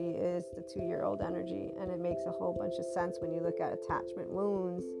energy is the 2-year-old energy. And it makes a whole bunch of sense when you look at attachment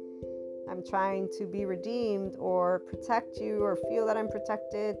wounds. I'm trying to be redeemed or protect you or feel that I'm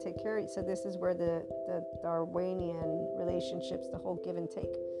protected, take care of you. So this is where the Darwinian relationships, the whole give and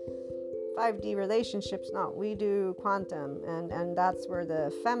take. 5D relationships, no, we do quantum. And that's where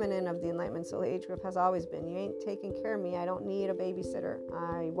the feminine of the Enlightenment Soul Age group has always been. You ain't taking care of me. I don't need a babysitter.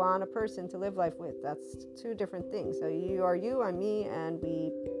 I want a person to live life with. That's two different things. So you are you, I'm me, and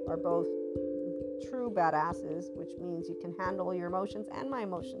we are both true badasses, which means you can handle your emotions and my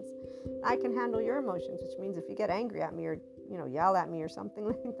emotions. I can handle your emotions, which means if you get angry at me or yell at me or something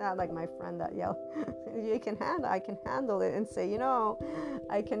like that, like my friend that yelled, I can handle it and say,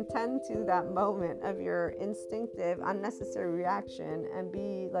 I can tend to that moment of your instinctive, unnecessary reaction and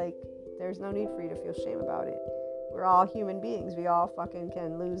be like, there's no need for you to feel shame about it. We're all human beings. We all fucking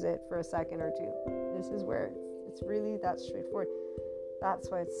can lose it for a second or two. This is where it's really that straightforward.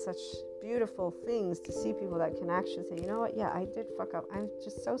 That's why it's such beautiful things to see people that can actually say, you know what, yeah, I did fuck up. I'm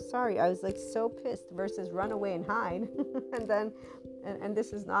just so sorry. I was like so pissed versus run away and hide. And then, and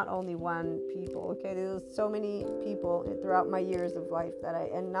this is not only one people, okay? There's so many people throughout my years of life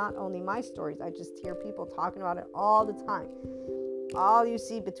and not only my stories, I just hear people talking about it all the time. All you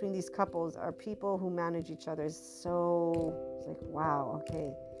see between these couples are people who manage each other. So it's like, wow,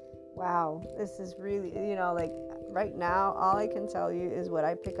 okay. Wow, this is really, like right now, all I can tell you is what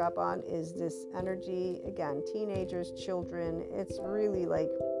I pick up on is this energy. Again, teenagers, children, it's really like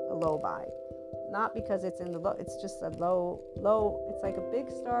a low vibe. Not because it's in the low, it's just a low, it's like a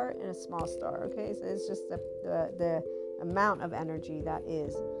big star and a small star, okay? So it's just the amount of energy that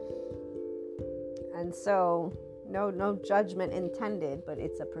is. And so no judgment intended, but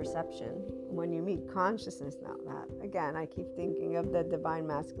it's a perception. When you meet consciousness, now that, again, I keep thinking of the divine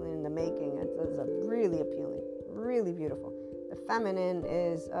masculine in the making. It's really appealing, really beautiful. The feminine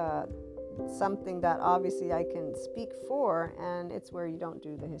is something that obviously I can speak for, and it's where you don't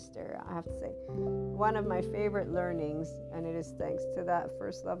do the hysteria. I have to say, one of my favorite learnings, and it is thanks to that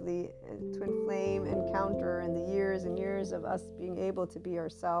first lovely twin flame encounter and the years and years of us being able to be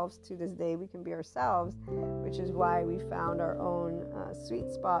ourselves. To this day we can be ourselves, which is why we found our own sweet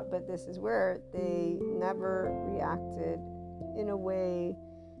spot. But this is where they never reacted in a way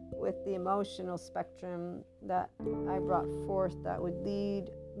with the emotional spectrum that I brought forth that would lead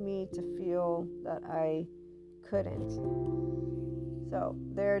me to feel that I couldn't. So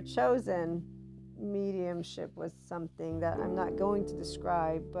their chosen mediumship was something that I'm not going to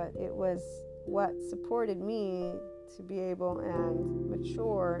describe, but it was what supported me to be able and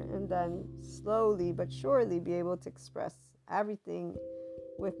mature, and then slowly but surely be able to express everything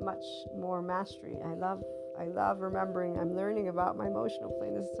with much more mastery. I love remembering I'm learning about my emotional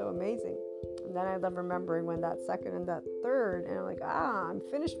plane. This is so amazing. And then I love remembering when that second and that third, and I'm like, I'm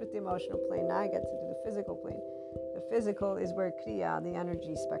finished with the emotional plane. Now I get to do the physical plane. The physical is where Kriya, the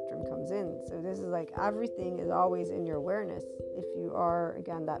energy spectrum, comes in. So this is like everything is always in your awareness. If you are,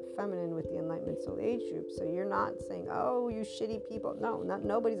 again, that feminine with the Enlightenment Soul Age group. So you're not saying, oh, you shitty people. No,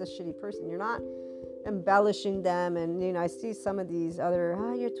 nobody's a shitty person. You're not embellishing them. And, I see some of these other,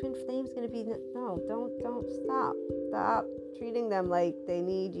 your twin flame's going to be, no, don't stop treating them like they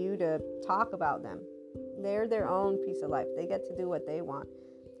need you to talk about them. They're their own piece of life. They get to do what they want.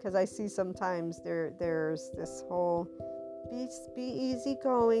 Because I see sometimes there's this whole be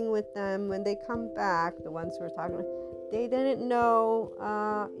easygoing with them when they come back. The ones who are talking, they didn't know.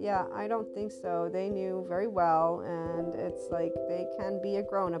 I don't think so. They knew very well, and it's like they can be a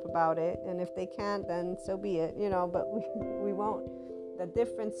grown-up about it. And if they can't, then so be it. But we won't. The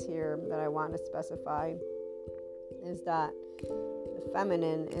difference here that I want to specify is that the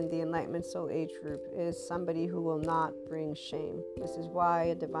feminine in the Enlightenment Soul Age group is somebody who will not bring shame. This is why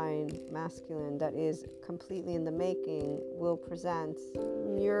a divine masculine that is completely in the making will present,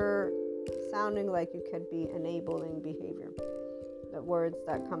 you're sounding like you could be enabling behavior. The words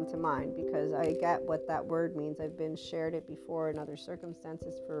that come to mind, because I get what that word means. I've been shared it before in other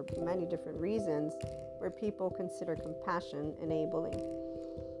circumstances for many different reasons, where people consider compassion enabling.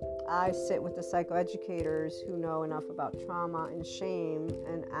 I sit with the psychoeducators who know enough about trauma and shame,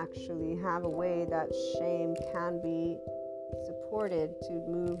 and actually have a way that shame can be supported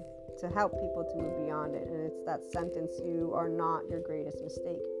to help people to move beyond it. And it's that sentence, you are not your greatest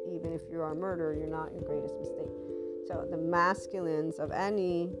mistake. Even if you are a murderer, you're not your greatest mistake. So the masculines of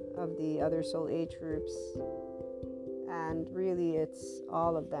any of the other soul age groups, and really it's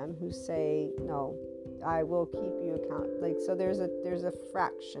all of them, who say, no, I will keep you accountable. So there's a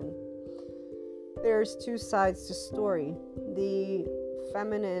fraction. There's two sides to story. The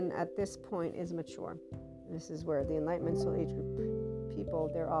feminine at this point is mature. This is where the Enlightenment Soul Age group people,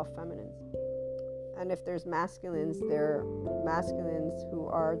 they're all feminines. And if there's masculines, they're masculines who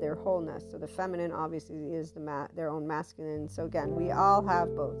are their wholeness. So the feminine obviously is their own masculine. So again, we all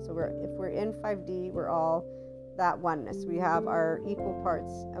have both. So if we're in 5D, we're all that oneness. We have our equal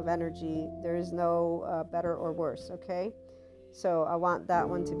parts of energy. There is no better or worse, okay? So I want that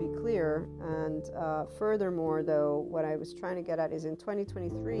one to be clear. And furthermore, though, what I was trying to get at is in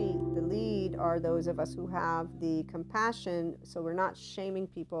 2023, the lead are those of us who have the compassion. So we're not shaming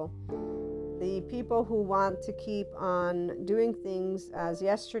people. The people who want to keep on doing things as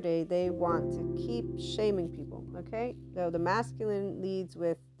yesterday, they want to keep shaming people, okay? So the masculine leads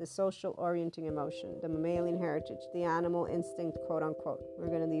with the social orienting emotion, the mammalian heritage, the animal instinct, quote unquote. We're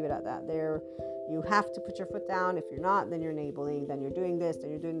going to leave it at that. You have to put your foot down. If you're not, then you're enabling, then you're doing this,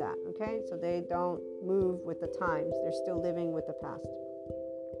 then you're doing that, okay? So they don't move with the times. They're still living with the past.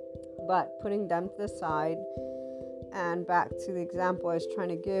 But putting them to the side, and back to the example I was trying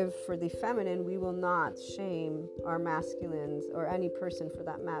to give for the feminine, we will not shame our masculines, or any person for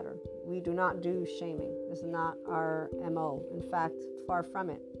that matter. We do not do shaming. This is not our MO. In fact, far from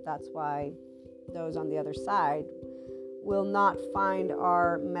it. That's why those on the other side will not find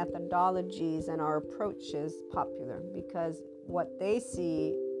our methodologies and our approaches popular, because what they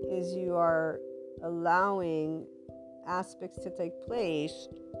see is you are allowing aspects to take place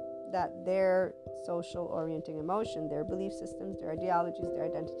that their social orienting emotion, their belief systems, their ideologies, their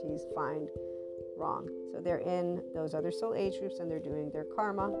identities find wrong. So they're in those other soul age groups, and they're doing their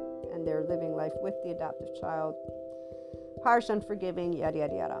karma, and they're living life with the adaptive child, harsh, unforgiving, yada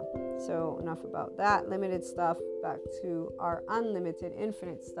yada yada. So enough about that limited stuff. Back to our unlimited,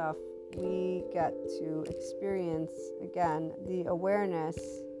 infinite stuff. we get to experience, again, the awareness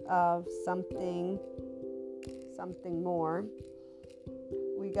of something more.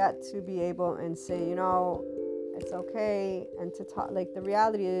 We get to be able and say, it's okay, and to talk. Like, the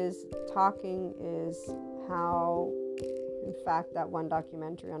reality is, talking is how, in fact, that one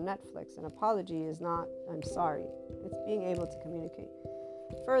documentary on Netflix, an apology is not I'm sorry. It's being able to communicate.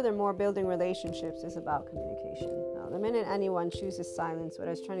 Furthermore, building relationships is about communication. Now, the minute anyone chooses silence, what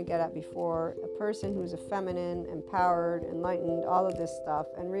I was trying to get at before, a person who's a feminine, empowered, enlightened, all of this stuff,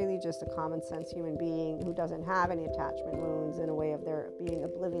 and really just a common sense human being who doesn't have any attachment wounds in a way of their being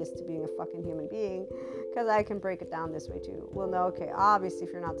oblivious to being a fucking human being, because I can break it down this way too, will know, okay, obviously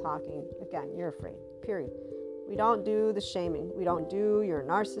if you're not talking, again, you're afraid, period. We don't do the shaming. We don't do you're a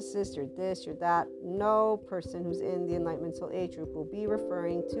narcissist, you're this, you're that. No person who's in the Enlightenment Soul Age group will be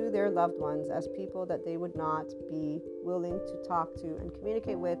referring to their loved ones as people that they would not be willing to talk to and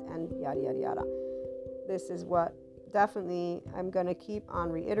communicate with, and yada, yada, yada. This is what definitely I'm going to keep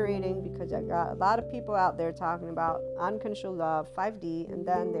on reiterating, because I got a lot of people out there talking about unconditional love, 5D, and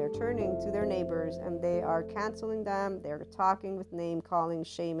then they're turning to their neighbors and they are canceling them. They're talking with name calling,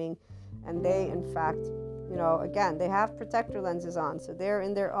 shaming, and they, in fact, again, they have protector lenses on, so they're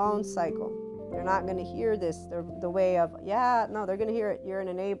in their own cycle. They're not going to hear this the way of, they're going to hear it, you're an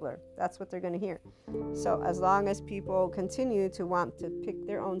enabler. That's what they're going to hear. So as long as people continue to want to pick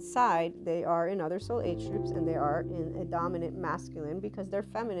their own side, they are in other soul age groups, and they are in a dominant masculine, because their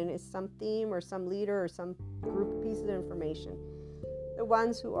feminine is some theme or some leader or some group piece of information. The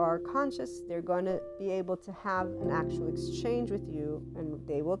ones who are conscious, they're going to be able to have an actual exchange with you, and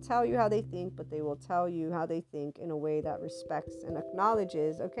they will tell you how they think, but they will tell you how they think in a way that respects and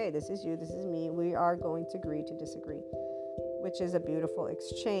acknowledges, okay, this is you, this is me, we are going to agree to disagree, which is a beautiful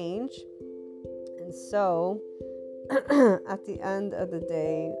exchange. And so at the end of the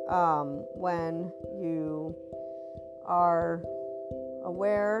day, when you are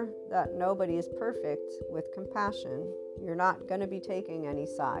aware that nobody is perfect, with compassion, you're not going to be taking any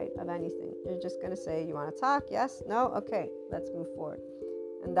side of anything. You're just going to say, you want to talk? Yes? No? Okay, let's move forward.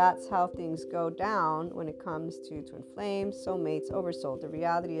 And that's how things go down when it comes to twin flames, soulmates, oversoul. The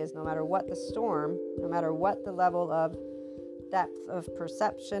reality is, no matter what the storm, no matter what the level of depth of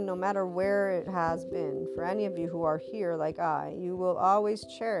perception, no matter where it has been, for any of you who are here like I, you will always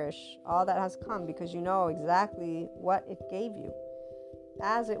cherish all that has come, because you know exactly what it gave you.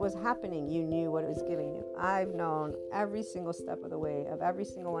 As it was happening, you knew what it was giving you. I've known every single step of the way of every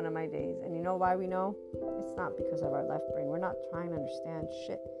single one of my days. And you know why we know? It's not because of our left brain. We're not trying to understand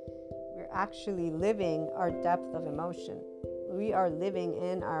shit. We're actually living our depth of emotion. We are living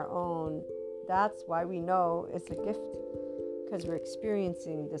in our own. That's why we know it's a gift, because we're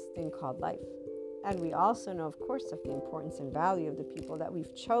experiencing this thing called life. And we also know, of course, of the importance and value of the people that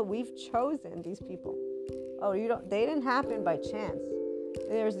we've chosen. These people. They didn't happen by chance.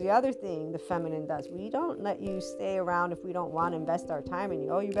 There's the other thing the feminine does. We don't let you stay around if we don't want to invest our time in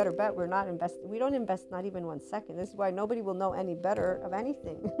you. You better bet we're not investing. We don't invest not even 1 second. This is why nobody will know any better of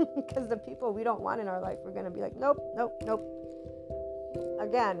anything, because the people we don't want in our life, we're going to be like, nope.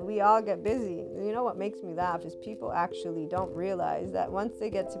 Again, we all get busy. You know what makes me laugh is people actually don't realize that once they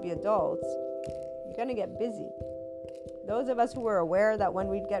get to be adults, you're going to get busy. Those of us who were aware that when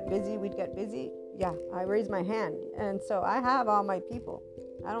we'd get busy, I raise my hand. And so I have all my people.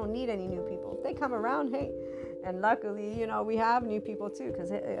 I don't need any new people. If they come around, hey. And luckily, we have new people too,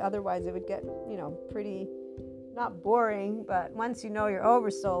 because otherwise it would get, pretty, not boring, but once you know your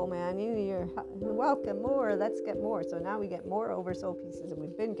oversoul, man, you're welcome more, let's get more. So now we get more oversoul pieces, and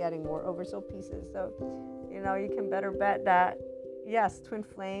we've been getting more oversoul pieces. So, you can better bet that, yes, twin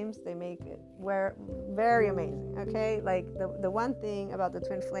flames, they make it very amazing, okay? Like, the one thing about the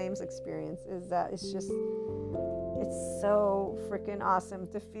twin flames experience is that it's so freaking awesome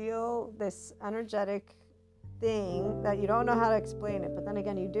to feel this energetic thing that you don't know how to explain it, but then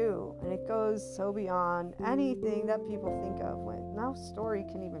again you do, and it goes so beyond anything that people think of. When no story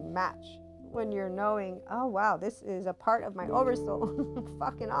can even match when you're knowing, oh wow, this is a part of my oversoul.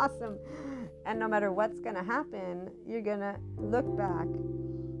 Fucking awesome. And no matter what's gonna happen, you're gonna look back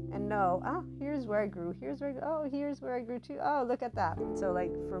and know, here's where I grew, here's where I grew too. Oh, look at that. So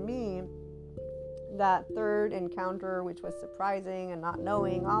like for me, that third encounter, which was surprising and not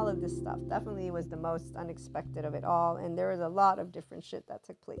knowing all of this stuff, definitely was the most unexpected of it all. And there was a lot of different shit that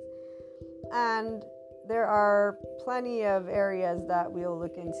took place. And there are plenty of areas that we'll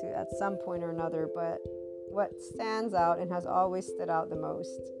look into at some point or another, but what stands out and has always stood out the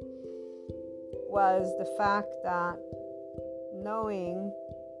most was the fact that knowing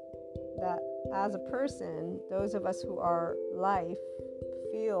that as a person, those of us who are life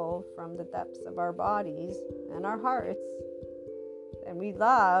feel from the depths of our bodies and our hearts, and we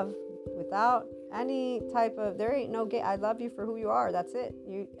love without any type of, there ain't no gate. I love you for who you are. That's it.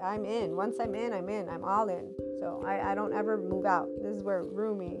 I'm in. Once I'm in. I'm all in. So I don't ever move out. This is where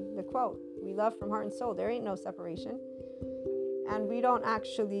Rumi, the quote, we love from heart and soul. There ain't no separation. And we don't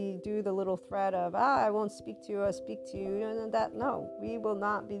actually do the little thread of, I won't speak to you, I'll speak to you. No, we will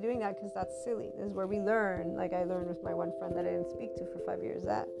not be doing that because that's silly. This is where we learn, like I learned with my one friend that I didn't speak to for 5 years.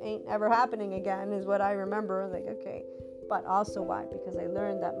 That ain't ever happening again is what I remember. Like, okay. But also why? Because I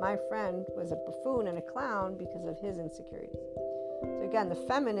learned that my friend was a buffoon and a clown because of his insecurities. So again, the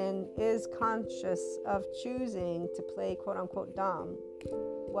feminine is conscious of choosing to play quote unquote dumb.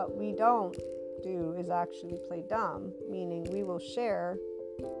 What we don't do is actually play dumb, meaning we will share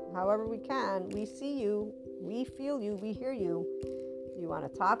however we can. We see you, we feel you, we hear you. You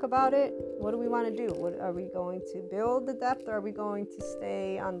want to talk about it? What do we want to do? What are we going to build the depth, or are we going to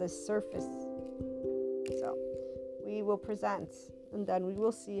stay on the surface? So we will present, and then we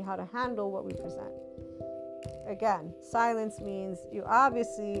will see how to handle what we present. Again, silence means you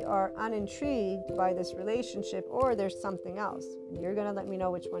obviously are unintrigued by this relationship, or there's something else. You're going to let me know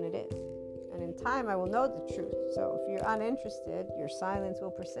which one it is. And in time, I will know the truth. So if you're uninterested, your silence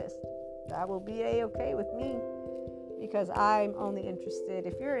will persist. That will be a-okay with me, because I'm only interested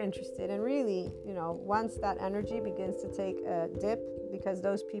if you're interested. And really, once that energy begins to take a dip, because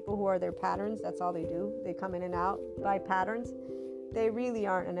those people who are their patterns, that's all they do. They come in and out by patterns. They really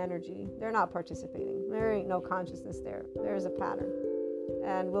aren't an energy. They're not participating. There ain't no consciousness there. There's a pattern.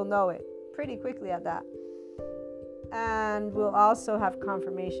 And we'll know it pretty quickly at that. And we'll also have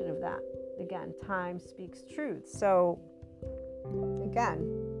confirmation of that. Again, time speaks truth. So, again,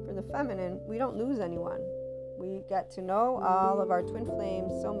 for the feminine, we don't lose anyone. We get to know all of our twin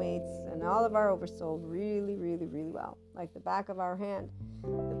flames, soulmates, and all of our oversoul really, really, really well, like the back of our hand.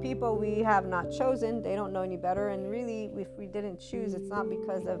 The people we have not chosen, they don't know any better. And really, if we didn't choose, it's not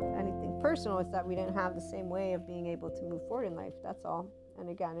because of anything personal. It's that we didn't have the same way of being able to move forward in life. That's all. And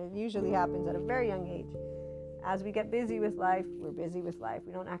again, it usually happens at a very young age. As we get busy with life, we're busy with life.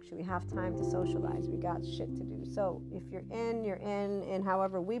 We don't actually have time to socialize. We got shit to do. So if you're in, you're in. And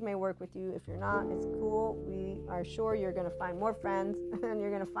however we may work with you, if you're not, it's cool. We are sure you're going to find more friends and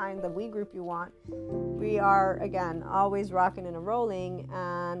you're going to find the we group you want. We are, again, always rocking and rolling.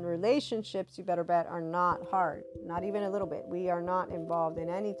 And relationships, you better bet, are not hard. Not even a little bit. We are not involved in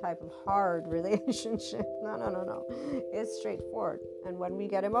any type of hard relationship. No. It's straightforward. And when we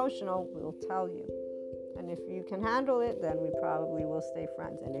get emotional, we'll tell you. And if you can handle it, then we probably will stay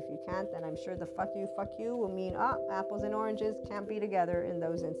friends. And if you can't, then I'm sure the fuck you will mean, apples and oranges can't be together in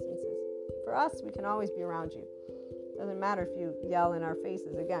those instances. For us, we can always be around you. Doesn't matter if you yell in our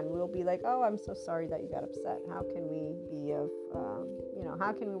faces. Again, we'll be like, oh, I'm so sorry that you got upset. How can we be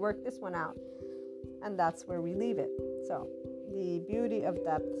how can we work this one out? And that's where we leave it. So the beauty of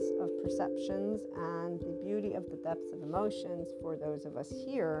depths of perceptions and the beauty of the depths of emotions for those of us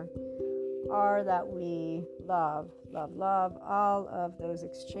here are that we love all of those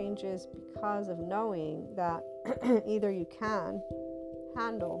exchanges, because of knowing that either you can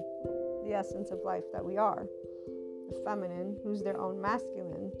handle the essence of life that we are, the feminine, who's their own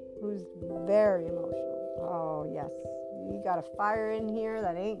masculine, who's very emotional. Oh yes, we got a fire in here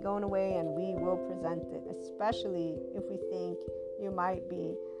that ain't going away, and we will present it, especially if we think you might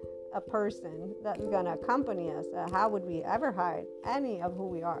be a person that's going to accompany us. How would we ever hide any of who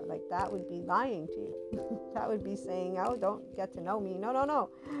we are? Like, that would be lying to you. That would be saying, oh, don't get to know me. No.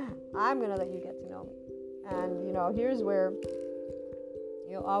 I'm going to let you get to know me. And, here's where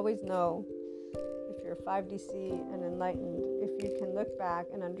you'll always know if you're 5DC and enlightened, if you can look back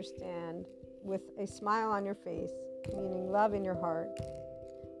and understand with a smile on your face, meaning love in your heart,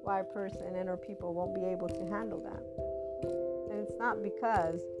 why a person and or people won't be able to handle that. And it's not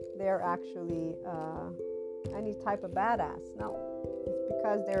because they're actually any type of badass. No, it's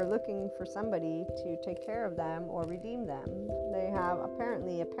because they're looking for somebody to take care of them or redeem them. They have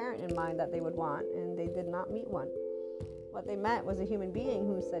apparently a parent in mind that they would want, and they did not meet one. What they met was a human being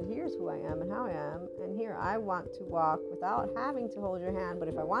who said, here's who I am and how I am, and here I want to walk without having to hold your hand. But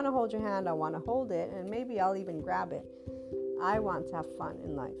if I want to hold your hand, I want to hold it, and maybe I'll even grab it. I want to have fun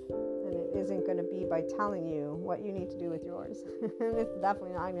in life. And it isn't going to be by telling you what you need to do with yours. And it's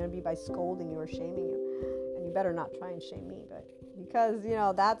definitely not going to be by scolding you or shaming you. And you better not try and shame me, but because,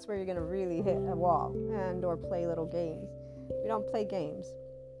 that's where you're going to really hit a wall and or play little games. We don't play games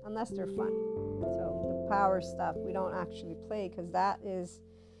unless they're fun. So the power stuff, we don't actually play, because that is,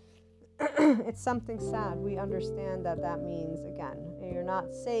 it's something sad. We understand that means, again, you're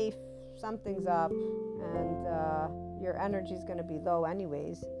not safe something's up, and your energy is going to be low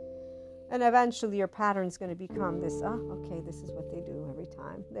anyways. And eventually your pattern is going to become this, okay, this is what they do every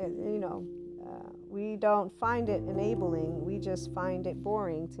time. We don't find it enabling. We just find it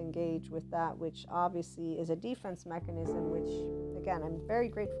boring to engage with that, which obviously is a defense mechanism, which, again, I'm very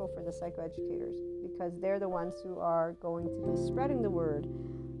grateful for the psychoeducators, because they're the ones who are going to be spreading the word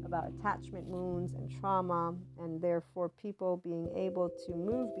about attachment wounds and trauma, and therefore people being able to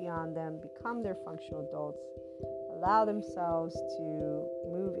move beyond them, become their functional adults, allow themselves to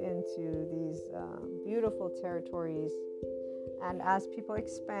move into these beautiful territories. And as people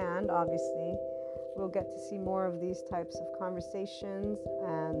expand, obviously, we'll get to see more of these types of conversations.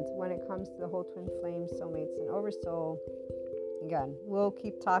 And when it comes to the whole twin flame, soulmates, and oversoul, again, we'll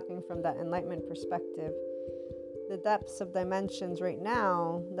keep talking from that enlightenment perspective. The depths of dimensions right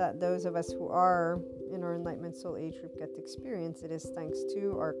now that those of us who are in our enlightenment soul age group get to experience, it is thanks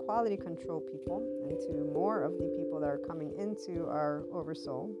to our quality control people and to more of the people that are coming into our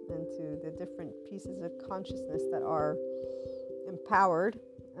oversoul and to the different pieces of consciousness that are empowered.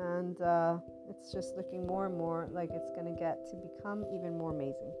 And it's just looking more and more like it's going to get to become even more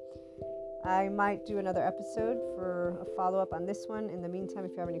amazing. I might do another episode for a follow-up on this one. In the meantime,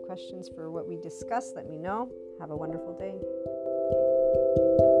 if you have any questions for what we discussed, let me know. Have a wonderful day.